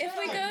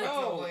we go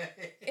No.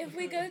 if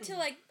we go to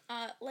like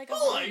a Like,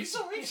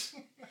 sorry.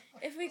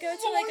 if we go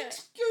to like a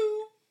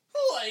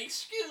Like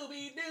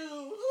Scooby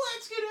Doo.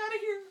 Let's get out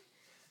of here.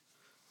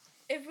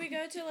 if we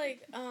go to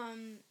like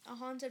a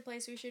haunted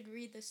place, we should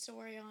read the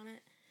story on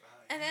it.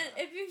 And then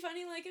it'd be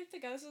funny, like, if the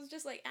ghost was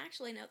just like,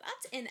 actually, no,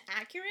 that's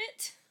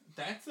inaccurate.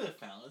 That's a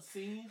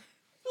fallacy.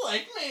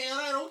 Like, man,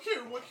 I don't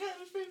care what kind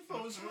of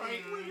info is right.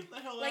 Leave the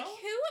hell Like, out.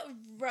 who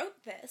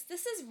wrote this?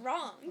 This is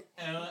wrong.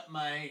 Oh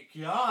my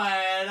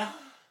god.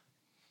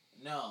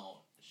 No.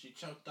 She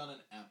choked on an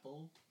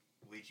apple?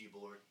 Ouija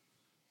board.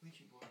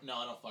 No,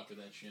 I don't fuck with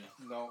that shit.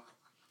 No.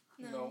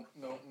 No.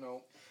 No.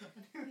 No.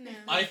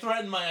 I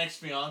threatened my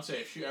ex-fiance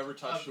if she ever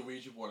touched a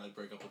Ouija board, I'd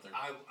break up with her.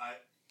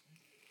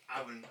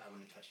 I wouldn't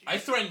touch you. I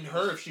threatened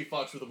her if she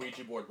fucks with a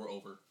Ouija board, we're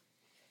over.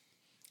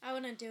 I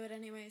wouldn't do it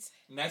anyways.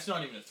 And that's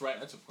not even a threat,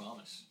 that's a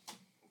promise.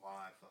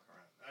 Why fuck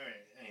around?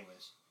 Alright,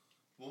 anyways.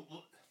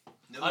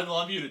 No, I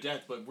love you to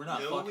death, but we're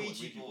not no fucking with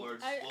Ouija Ouija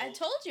boards. boards. I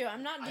told you,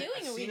 I'm not doing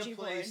I've a Ouija seen a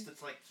board. place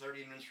that's like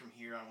 30 minutes from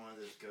here on one of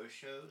those ghost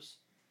shows.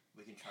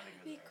 We can try to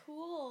go Be there.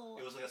 cool.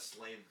 It was like a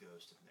slave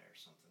ghost in there or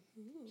something.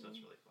 Ooh. So it's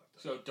really fucked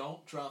up. So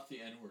don't drop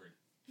the N-word.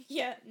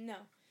 Yeah, no.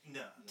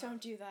 No.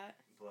 Don't do that.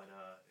 But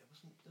it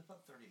wasn't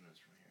about 30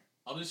 minutes from here.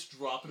 I'll just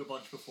drop it a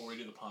bunch before we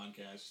do the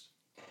podcast.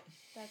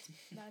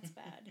 That's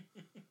bad.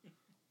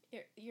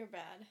 You're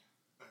bad.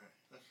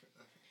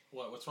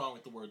 Alright. What's wrong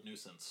with the word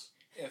nuisance?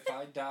 If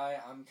I die,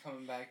 I'm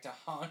coming back to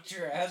haunt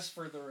your ass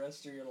for the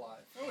rest of your life.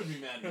 I wouldn't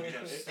be mad Yeah,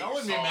 if steak I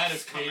wouldn't be mad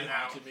sauce if Kate coming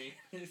out. haunted me.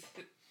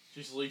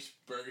 Just leaks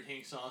Burger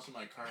King sauce on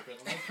my carpet.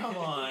 I'm like, come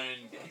on.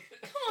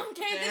 Come on,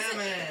 Kate. Damn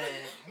This is,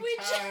 it! I'm we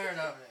tired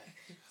of it.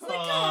 it's like,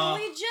 come on,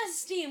 we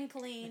just steam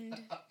cleaned.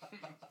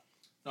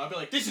 No, I'd be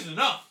like, this is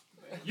enough.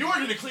 You are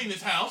going to clean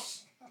this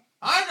house.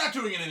 I'm not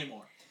doing it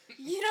anymore.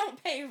 You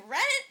don't pay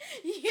rent.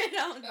 You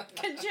don't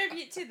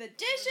contribute to the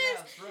dishes. Yeah,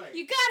 that's right.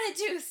 You gotta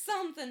do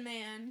something,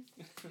 man.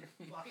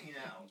 Fucking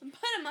out. I'm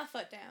putting my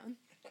foot down.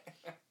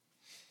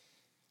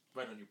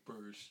 Right on your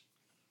burrs.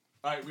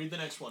 All right, read the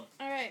next one.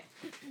 All right.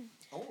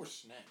 Oh, we're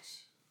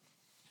snacks.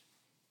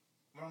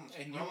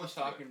 And you We're were almost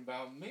talking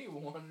about me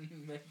one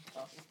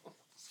McDonald's.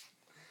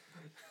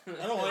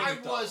 I don't like I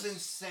McDonald's. wasn't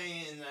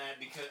saying that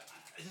because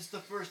just the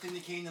first thing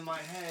that came to my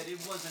head.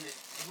 It wasn't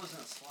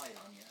a slide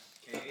on you,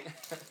 okay?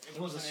 It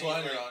was a wasn't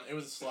slider anything- on. It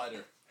was a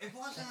slider. It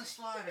wasn't a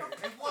slider.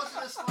 It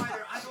wasn't a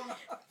slider. I don't.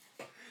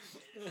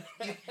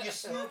 You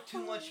smoked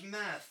too much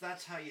meth.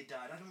 That's how you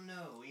died. I don't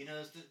know. You know,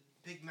 it's the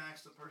Big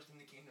Mac's the first thing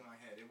that came to my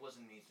head. It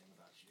wasn't anything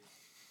about you.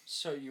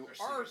 So you Or are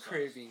secret sauce.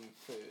 craving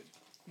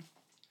food.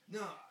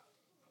 No.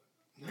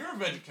 You're a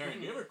vegetarian.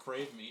 Do you ever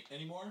crave meat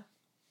anymore?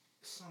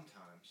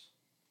 Sometimes.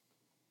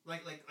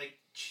 Like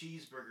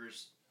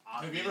cheeseburgers.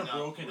 Have oddly you ever enough,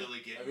 broken really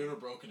it? get Have me. you ever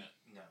broken it?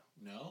 No.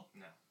 No?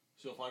 No.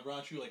 So if I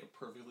brought you like a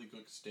perfectly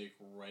cooked steak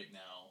right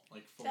now,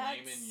 like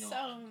filet That's mignon,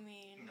 so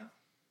mean.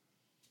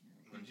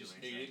 No. and just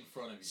ate it in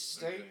front of you.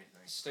 Steak,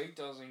 anything. steak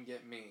doesn't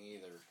get me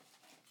either.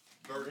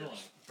 Burgers. Really?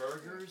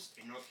 Burgers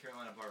and North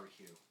Carolina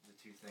barbecue. The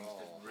two things Oh.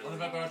 that really. What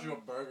if I brought you a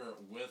burger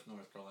with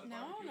North Carolina Now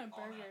I barbecue want a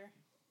on burger.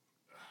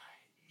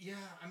 Yeah,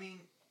 I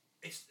mean,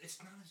 it's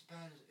not as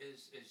bad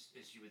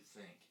as you would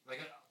think. Like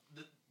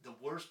the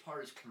worst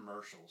part is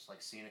commercials.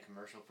 Like seeing a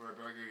commercial for a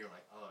burger, you're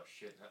like, oh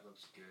shit, that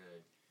looks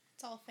good.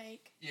 It's all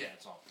fake. Yeah,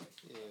 it's all fake.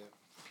 Yeah.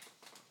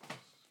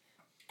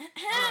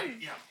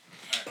 Alright, yeah.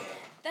 Alright.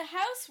 The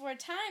house where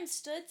time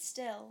stood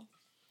still.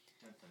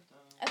 Dun, dun,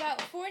 dun.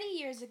 About 40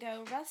 years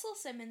ago, Russell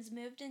Simmons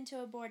moved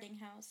into a boarding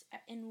house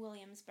in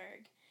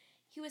Williamsburg.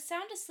 He was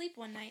sound asleep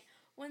one night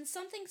when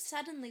something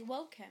suddenly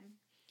woke him.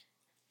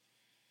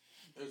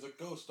 There's a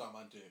ghost on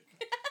my dick.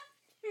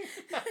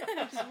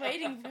 I was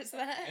waiting for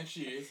that. And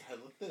she is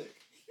hella thick.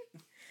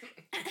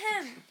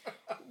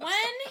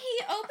 When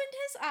he opened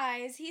his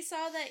eyes, he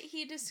saw that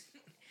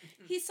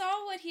he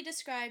saw what he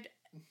described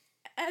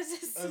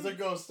as There's a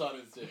ghost on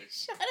his dick.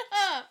 Shut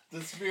up!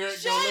 The spirit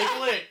Shut go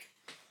up! lick lick.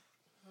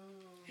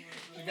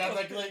 You got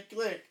that click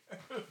click.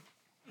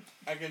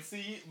 I can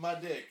see my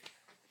dick.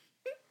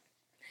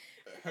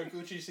 Her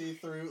Gucci see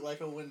through like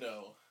a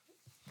window.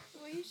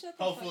 Will you shut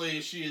the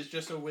Hopefully she is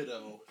just a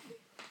widow.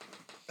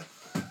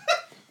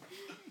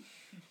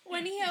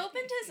 When he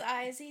opened his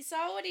eyes, he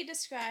saw what he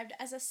described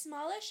as a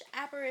smallish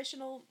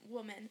apparitional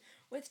woman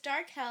with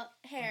dark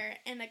hair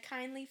and a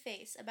kindly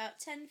face about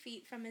 10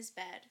 feet from his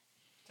bed.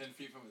 10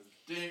 feet from his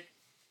dick.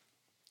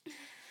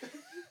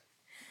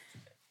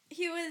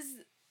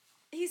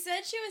 He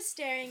said she was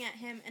staring at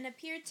him and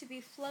appeared to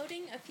be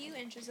floating a few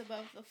inches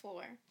above the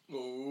floor.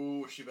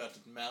 Oh, she about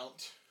to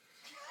mount.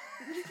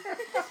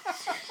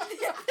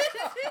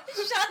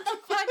 Shut the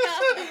fuck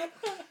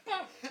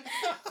up!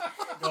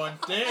 Going,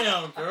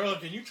 damn, girl,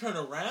 can you turn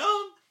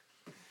around?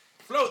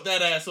 Float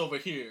that ass over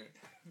here.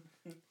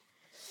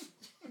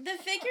 The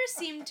figure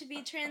seemed to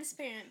be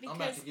transparent I'm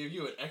about because to give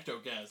you an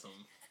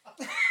ectogasm.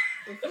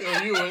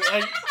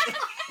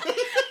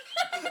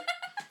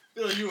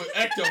 Fill you with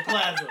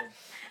ectoplasm.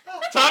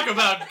 Talk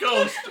about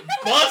ghost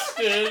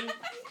busting.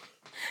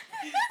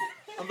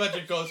 I'm about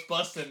to ghost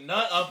busting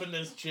nut up in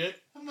this chick.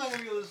 I'm not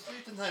gonna go to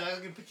sleep tonight. I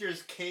can picture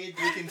his cage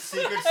leaking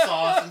secret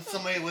sauce and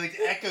somebody with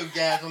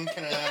echogasm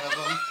coming out of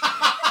him.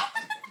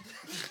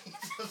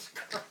 Jesus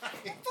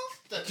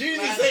Christ.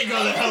 Jesus ain't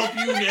gonna help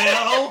you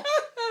now.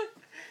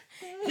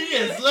 He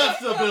has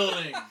left the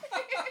building.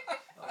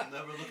 I'll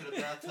never look at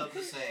a bathtub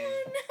the same.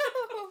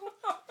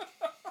 No.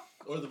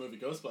 Or the movie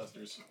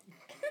Ghostbusters.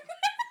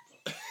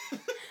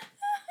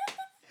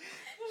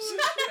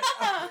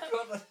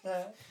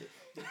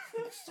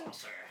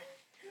 Saucer.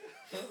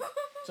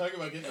 Talk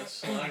about getting a I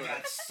slime.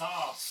 got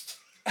sauced.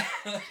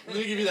 Let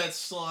me give you that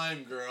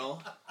slime,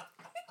 girl.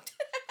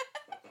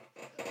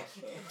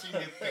 Give me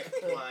a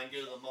pick line, go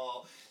to the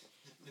mall.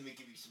 Let me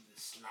give you some of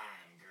this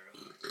slime,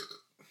 girl.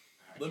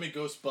 Let me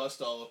ghost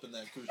bust all up in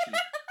that coochie.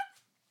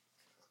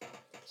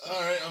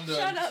 Alright, I'm done.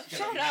 Shut up,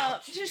 shut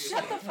up. Just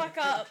shut the fuck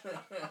up.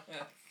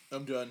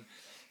 I'm done.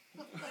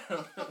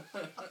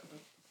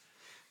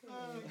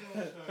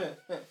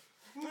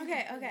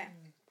 Okay.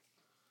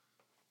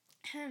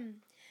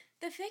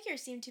 The figure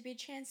seemed to be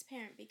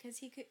transparent because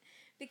he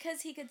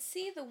could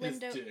see the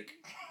window. His dick.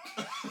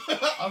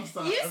 I'm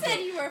sorry. You I'm said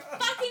done. you were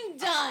fucking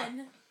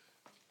done.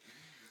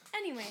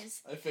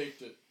 Anyways. I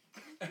faked it.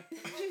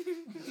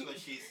 That's what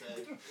she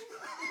said.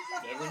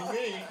 Never to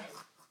me.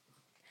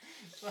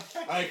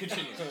 Alright,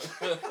 continue.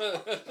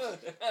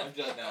 I'm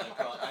done now.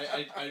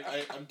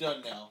 I'm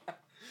done now.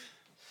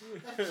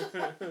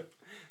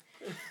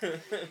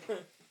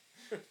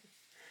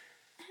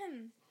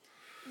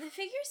 The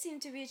figure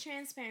seemed to be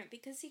transparent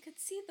because he could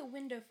see the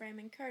window frame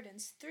and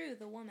curtains through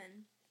the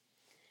woman.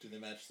 Do they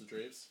match the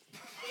drapes?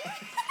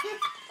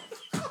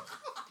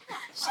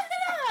 Shut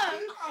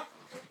up!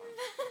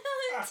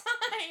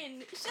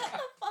 Valentine! Shut the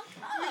fuck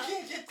You up!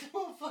 can't get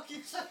through a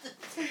fucking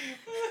sentence.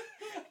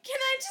 Can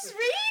I just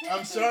read?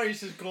 I'm sorry,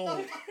 she's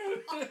cold.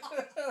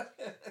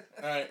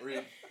 Alright,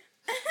 read.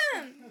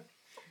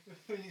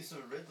 We need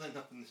some Ritalin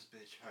up in this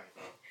bitch. Alright.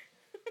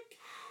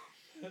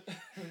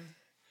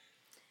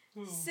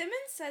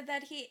 Simmons said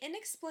that he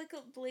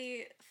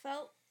inexplicably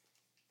felt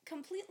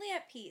completely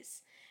at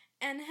peace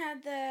and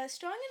had the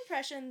strong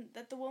impression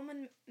that the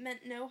woman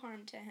meant no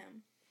harm to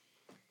him.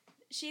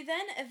 She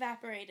then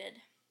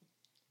evaporated.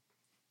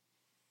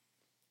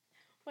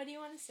 What do you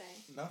want to say?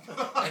 Nothing.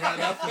 I got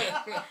nothing.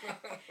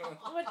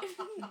 What?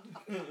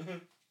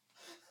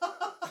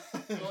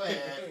 Go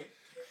ahead.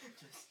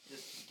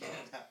 Just get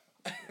it out.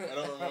 I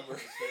don't remember.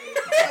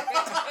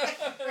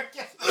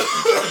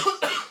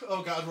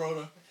 Oh God,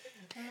 Rhoda.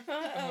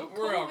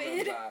 We're all good COVID.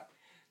 with that.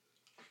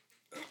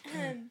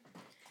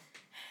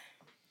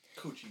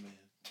 Coochie man.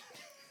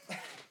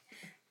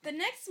 The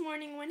next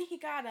morning when he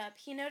got up,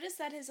 he noticed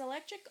that his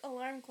electric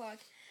alarm clock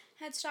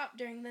had stopped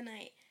during the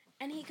night,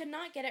 and he could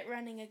not get it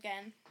running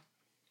again.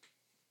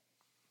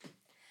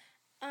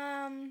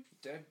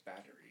 Dead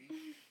battery.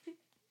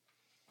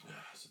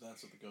 So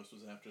that's what the ghost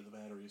was after, the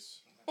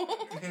batteries.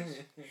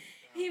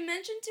 He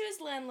mentioned to his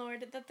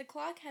landlord that the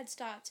clock had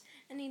stopped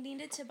and he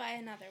needed to buy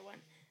another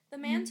one. The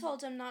man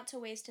told him not to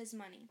waste his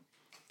money.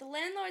 The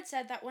landlord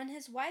said that when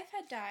his wife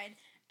had died,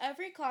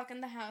 every clock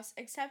in the house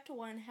except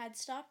one had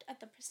stopped at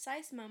the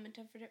precise moment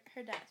of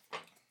her death.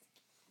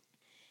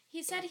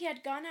 He said he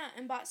had gone out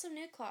and bought some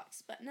new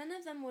clocks, but none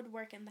of them would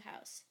work in the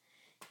house.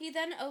 He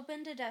then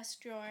opened a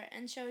desk drawer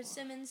and showed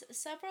Simmons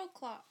several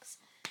clocks.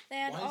 They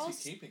had Why all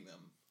is he keeping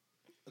them?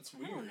 That's I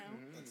weird. don't know.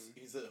 That's,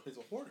 he's a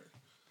hoarder.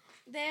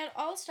 They had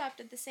all stopped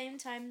at the same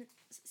time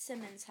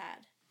Simmons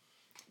had.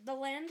 The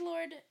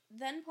landlord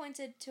then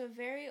pointed to a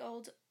very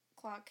old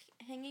clock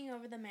hanging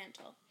over the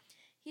mantel.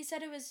 He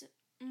said it was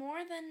more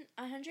than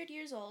 100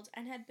 years old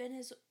and had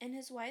been in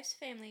his wife's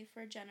family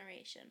for a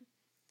generation.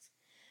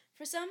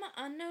 For some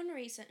unknown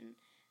reason,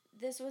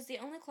 this was the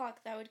only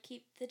clock that would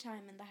keep the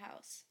time in the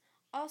house.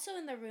 Also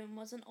in the room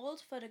was an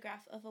old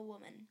photograph of a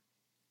woman.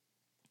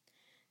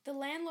 The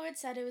landlord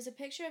said it was a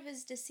picture of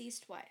his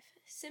deceased wife.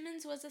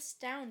 Simmons was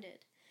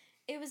astounded.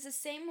 It was the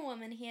same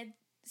woman he had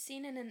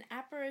seen in an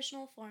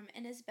apparitional form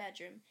in his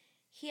bedroom.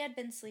 He had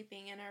been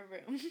sleeping in her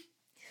room.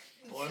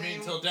 Well, I mean,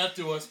 till death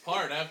do us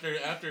part.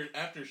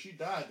 After she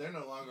died, they're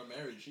no longer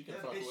married. She can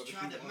That fuck bitch whoever she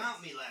tried to wants.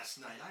 mount me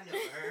last night. I know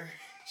her.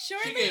 She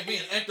Shortly, gave me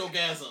an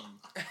ectogasm.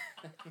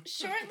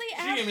 shortly,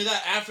 She gave af- me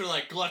that after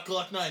like Gluck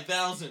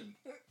 9000.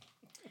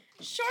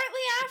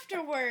 shortly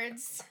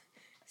afterwards,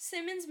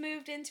 Simmons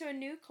moved into a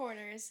new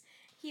quarters.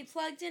 He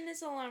plugged in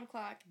his alarm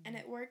clock, and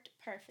it worked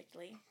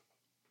perfectly.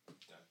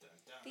 Dun, dun,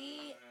 dun.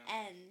 The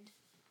end.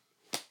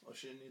 Well,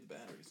 she didn't need the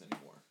batteries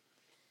anymore.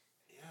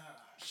 Yeah.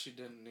 She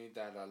didn't need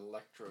that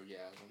electrogasm.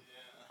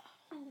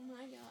 Yeah. Oh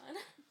my god.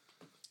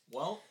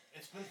 Well,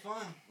 It's been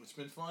fun. it's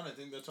been fun. I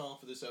think that's all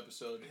for this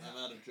episode.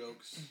 I'm out of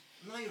jokes.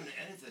 I'm not even gonna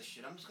edit this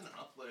shit. I'm just gonna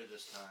upload it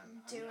this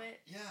time. Do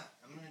it. Yeah,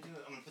 I'm gonna do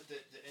it. I'm gonna put the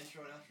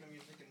intro and outro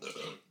music and.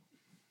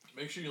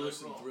 Make sure you Let it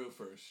listen roll. through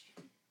first.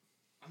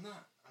 I'm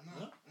not.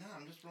 No,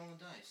 I'm just rolling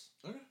dice.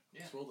 Okay.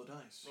 Yeah. Let's roll the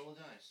dice. Roll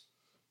the dice.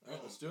 All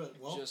right, let's do it.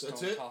 Well, Just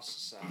that's don't it. toss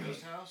us out.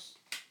 Ghost house.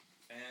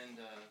 And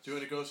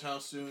Doing a ghost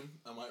house soon.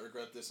 I might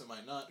regret this. I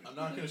might not. I'm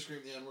not going to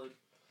scream the N word.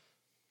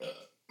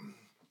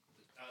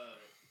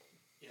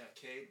 yeah,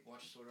 Cade,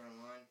 watch Sword Art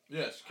Online.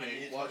 Yes, I need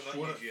Kate. to Watch talk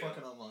about Sword Yu-Gi-Oh.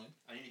 fucking online.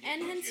 I need to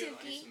And get Yu-Gi-Oh.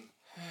 I need Hensuki. some-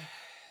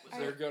 What's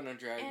They're that? gonna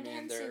drag And me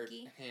in their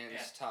Hensuki. hands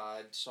Yeah.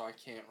 tied, so I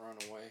can't run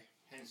away.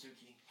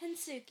 Hensuki.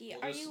 Hensuki,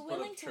 We'll are just you put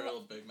willing a to... trail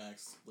of Big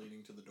Macs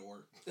leading to the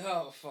door.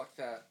 Oh, fuck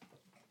that.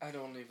 I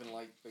don't even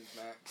like Big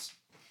Macs.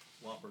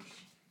 Whoppers.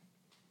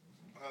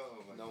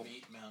 Oh my Nope.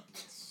 Meat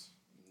mountains.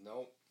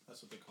 Nope.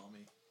 That's what they call me.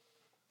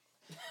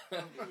 I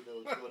don't even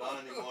know what's going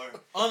on anymore.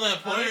 On that I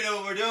don't point, even know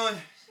what we're doing.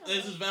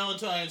 this is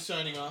Valentine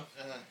signing off.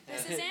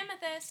 This is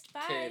Amethyst.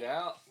 Bye. Kate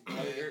out.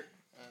 Later.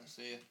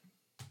 See ya.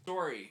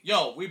 Story.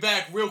 Yo, we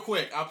back real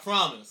quick. I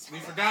promise. We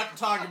forgot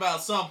to talk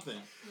about something.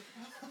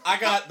 I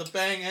got the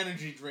Bang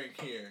energy drink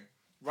here,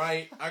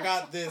 right? I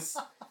got this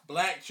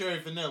black cherry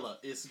vanilla.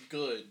 It's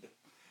good.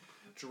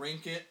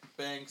 Drink it.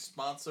 Bang,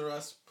 sponsor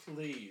us,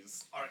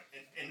 please. All right.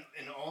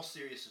 In all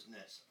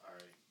seriousness, all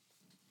right.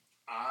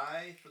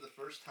 I, for the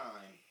first time,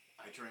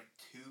 I drank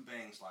 2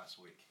 bangs last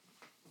week.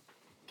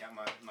 Got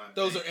my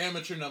Those Bang- are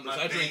amateur numbers.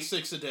 my I drink Bang-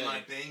 6 a day.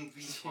 My Bang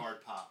V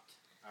hard popped.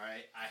 All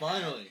right.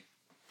 Finally.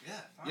 Yeah. You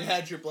Finally.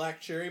 had your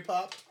black cherry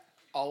pop?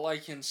 All I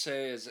can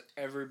say is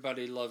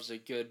everybody loves a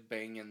good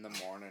bang in the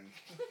morning.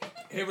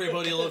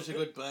 Everybody loves a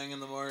good bang in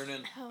the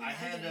morning. Oh I my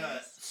had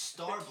goodness.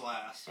 Star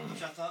Blast,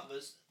 which I thought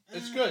was.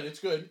 It's good. It's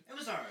good. It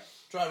was alright.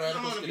 Try I'm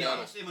Radical gonna be Skedaddle.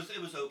 honest.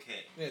 It was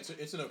okay. Yeah,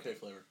 it's an okay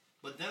flavor.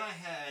 But then I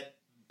had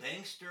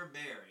Bangster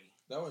Berry.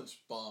 That one's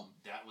bomb.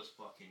 That was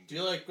fucking. Do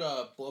you like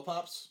blow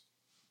pops?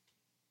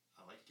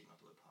 I like to get my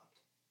blood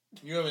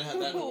popped. You haven't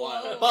had that in a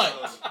while. Whoa.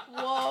 But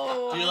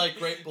Whoa. do you like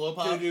grape blow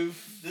pop?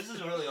 This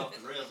is really off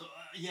the rails.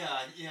 Yeah.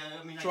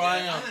 I mean, Try I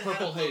haven't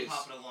Purple had a blow Haze.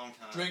 pop in a long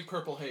time. Drink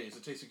Purple Haze.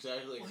 It tastes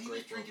exactly like Well, a he was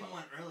grape blow drinking pop.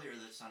 one earlier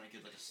that sounded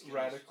good, like a Skittles.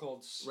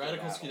 Radical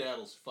Radical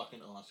Skedaddle's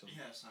fucking awesome.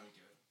 Yeah, it sounded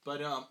good.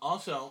 But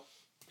also,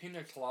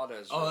 Pina colada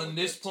is on really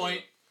this good, too.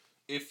 point,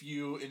 if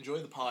you enjoy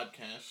the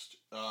podcast,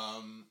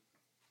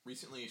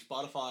 recently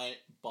Spotify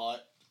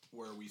bought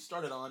where we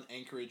started on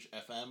Anchorage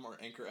FM or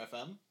Anchor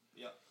FM.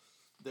 Yep.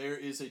 There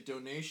is a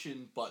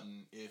donation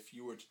button. If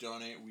you were to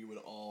donate, we would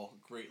all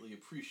greatly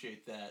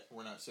appreciate that.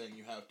 We're not saying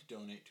you have to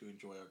donate to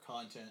enjoy our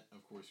content.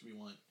 Of course, we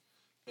want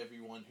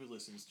everyone who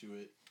listens to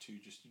it to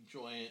just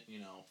enjoy it,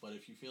 But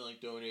if you feel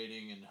like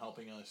donating and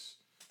helping us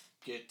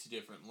get to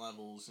different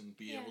levels and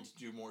be able to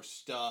do more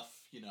stuff,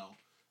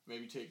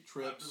 maybe take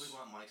trips. I really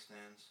want mic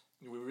stands.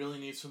 We really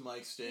need some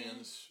mic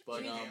stands,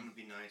 but Jam would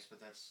be nice, but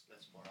that's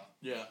far off.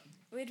 yeah,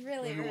 We'd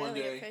really, Maybe one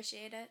really day.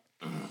 appreciate it.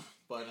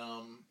 but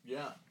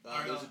yeah,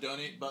 Alright, there's a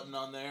donate button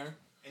on there.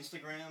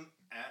 Instagram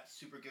at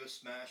Super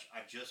Ghost Smash. I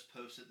just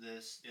posted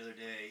this the other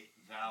day.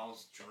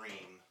 Val's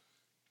Dream.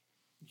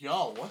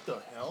 Yo, what the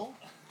hell?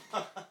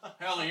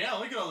 Hell yeah!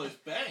 Look at all those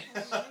bangs.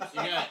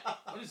 You got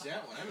what is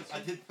that one? I haven't I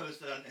seen. did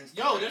post it on Instagram.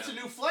 Yo, that's a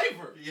new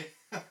flavor.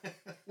 Yeah.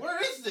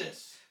 Where is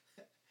this?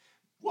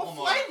 What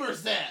Walmart. flavor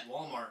is that?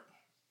 Walmart.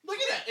 Look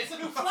at that! It's a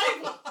new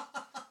flavor.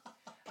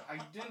 I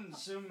didn't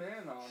zoom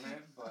in on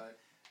it, but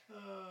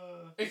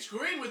It's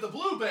green with the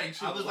blue bang.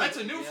 I was That's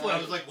like- a new yeah, flavor.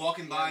 I was like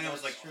walking by and I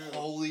was that's like, true.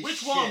 holy Which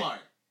shit. Walmart?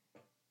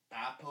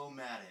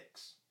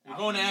 Appomattox. We're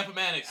going to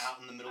Appomattox.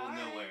 Out in the middle of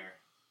Alright. nowhere.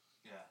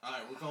 Yeah. All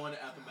right, we're going to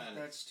Appomattox.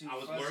 that's too I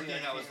was fuzzy, working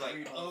and I was can't like,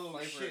 read what oh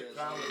flavor it shit, is.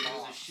 Val It's gives a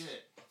lost.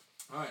 shit.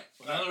 All right.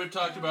 Well, now that we've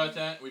talked about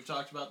that, we've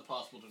talked about the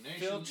possible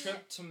donations. Field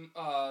trip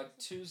to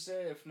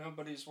Tuesday if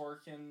nobody's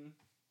working,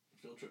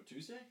 Field trip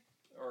Tuesday.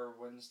 or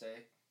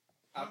Wednesday.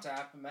 Out to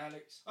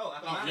Appomattox. Oh,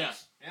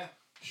 Appomattox. yeah. Yeah.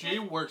 She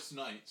works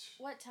nights.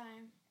 What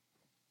time?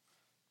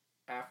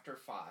 after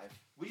 5.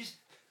 We just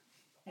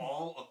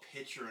all a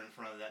picture in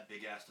front of that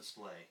big ass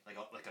display, like a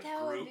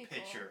That would group be cool.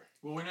 picture.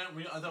 Well, we're not.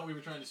 I thought we were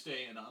trying to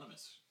stay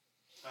anonymous.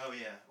 Oh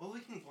yeah. Well, we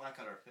can black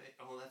out our face.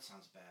 Oh, that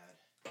sounds bad.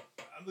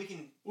 We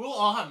can. We'll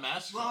all have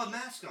masks. Well, on. a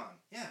mask on.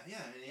 Yeah.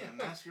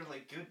 Masks are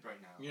like good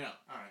right now. Yeah.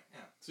 All right.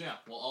 Yeah. So yeah,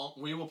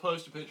 we will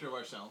post a picture of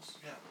ourselves.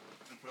 Yeah.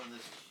 In front of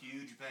this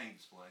huge bang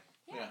display.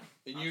 Yeah.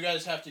 And you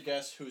guys have to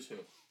guess who's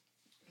who.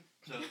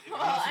 So if you Well,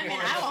 wanna I mean,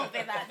 support I us, won't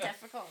be that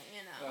difficult,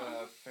 you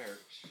know. Fair.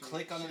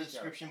 click on the Shoot, go.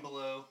 description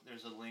below.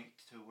 There's a link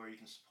to where you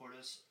can support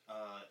us.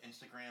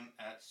 Instagram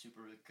at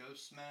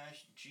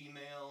SuperGhostSmash,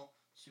 Gmail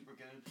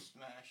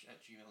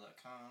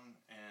superghostsmash@gmail.com,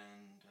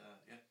 and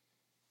yeah,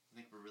 I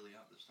think we're really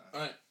out this time. All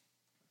right.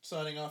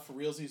 Signing off for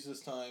realsies this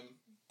time.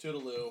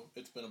 Toodaloo.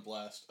 It's been a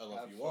blast. I love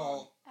Have you fun.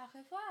 all. Au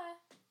revoir.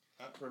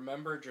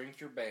 Remember, drink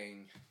your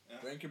bang.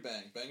 Drink your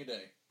bang. Bang a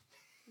day.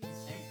 There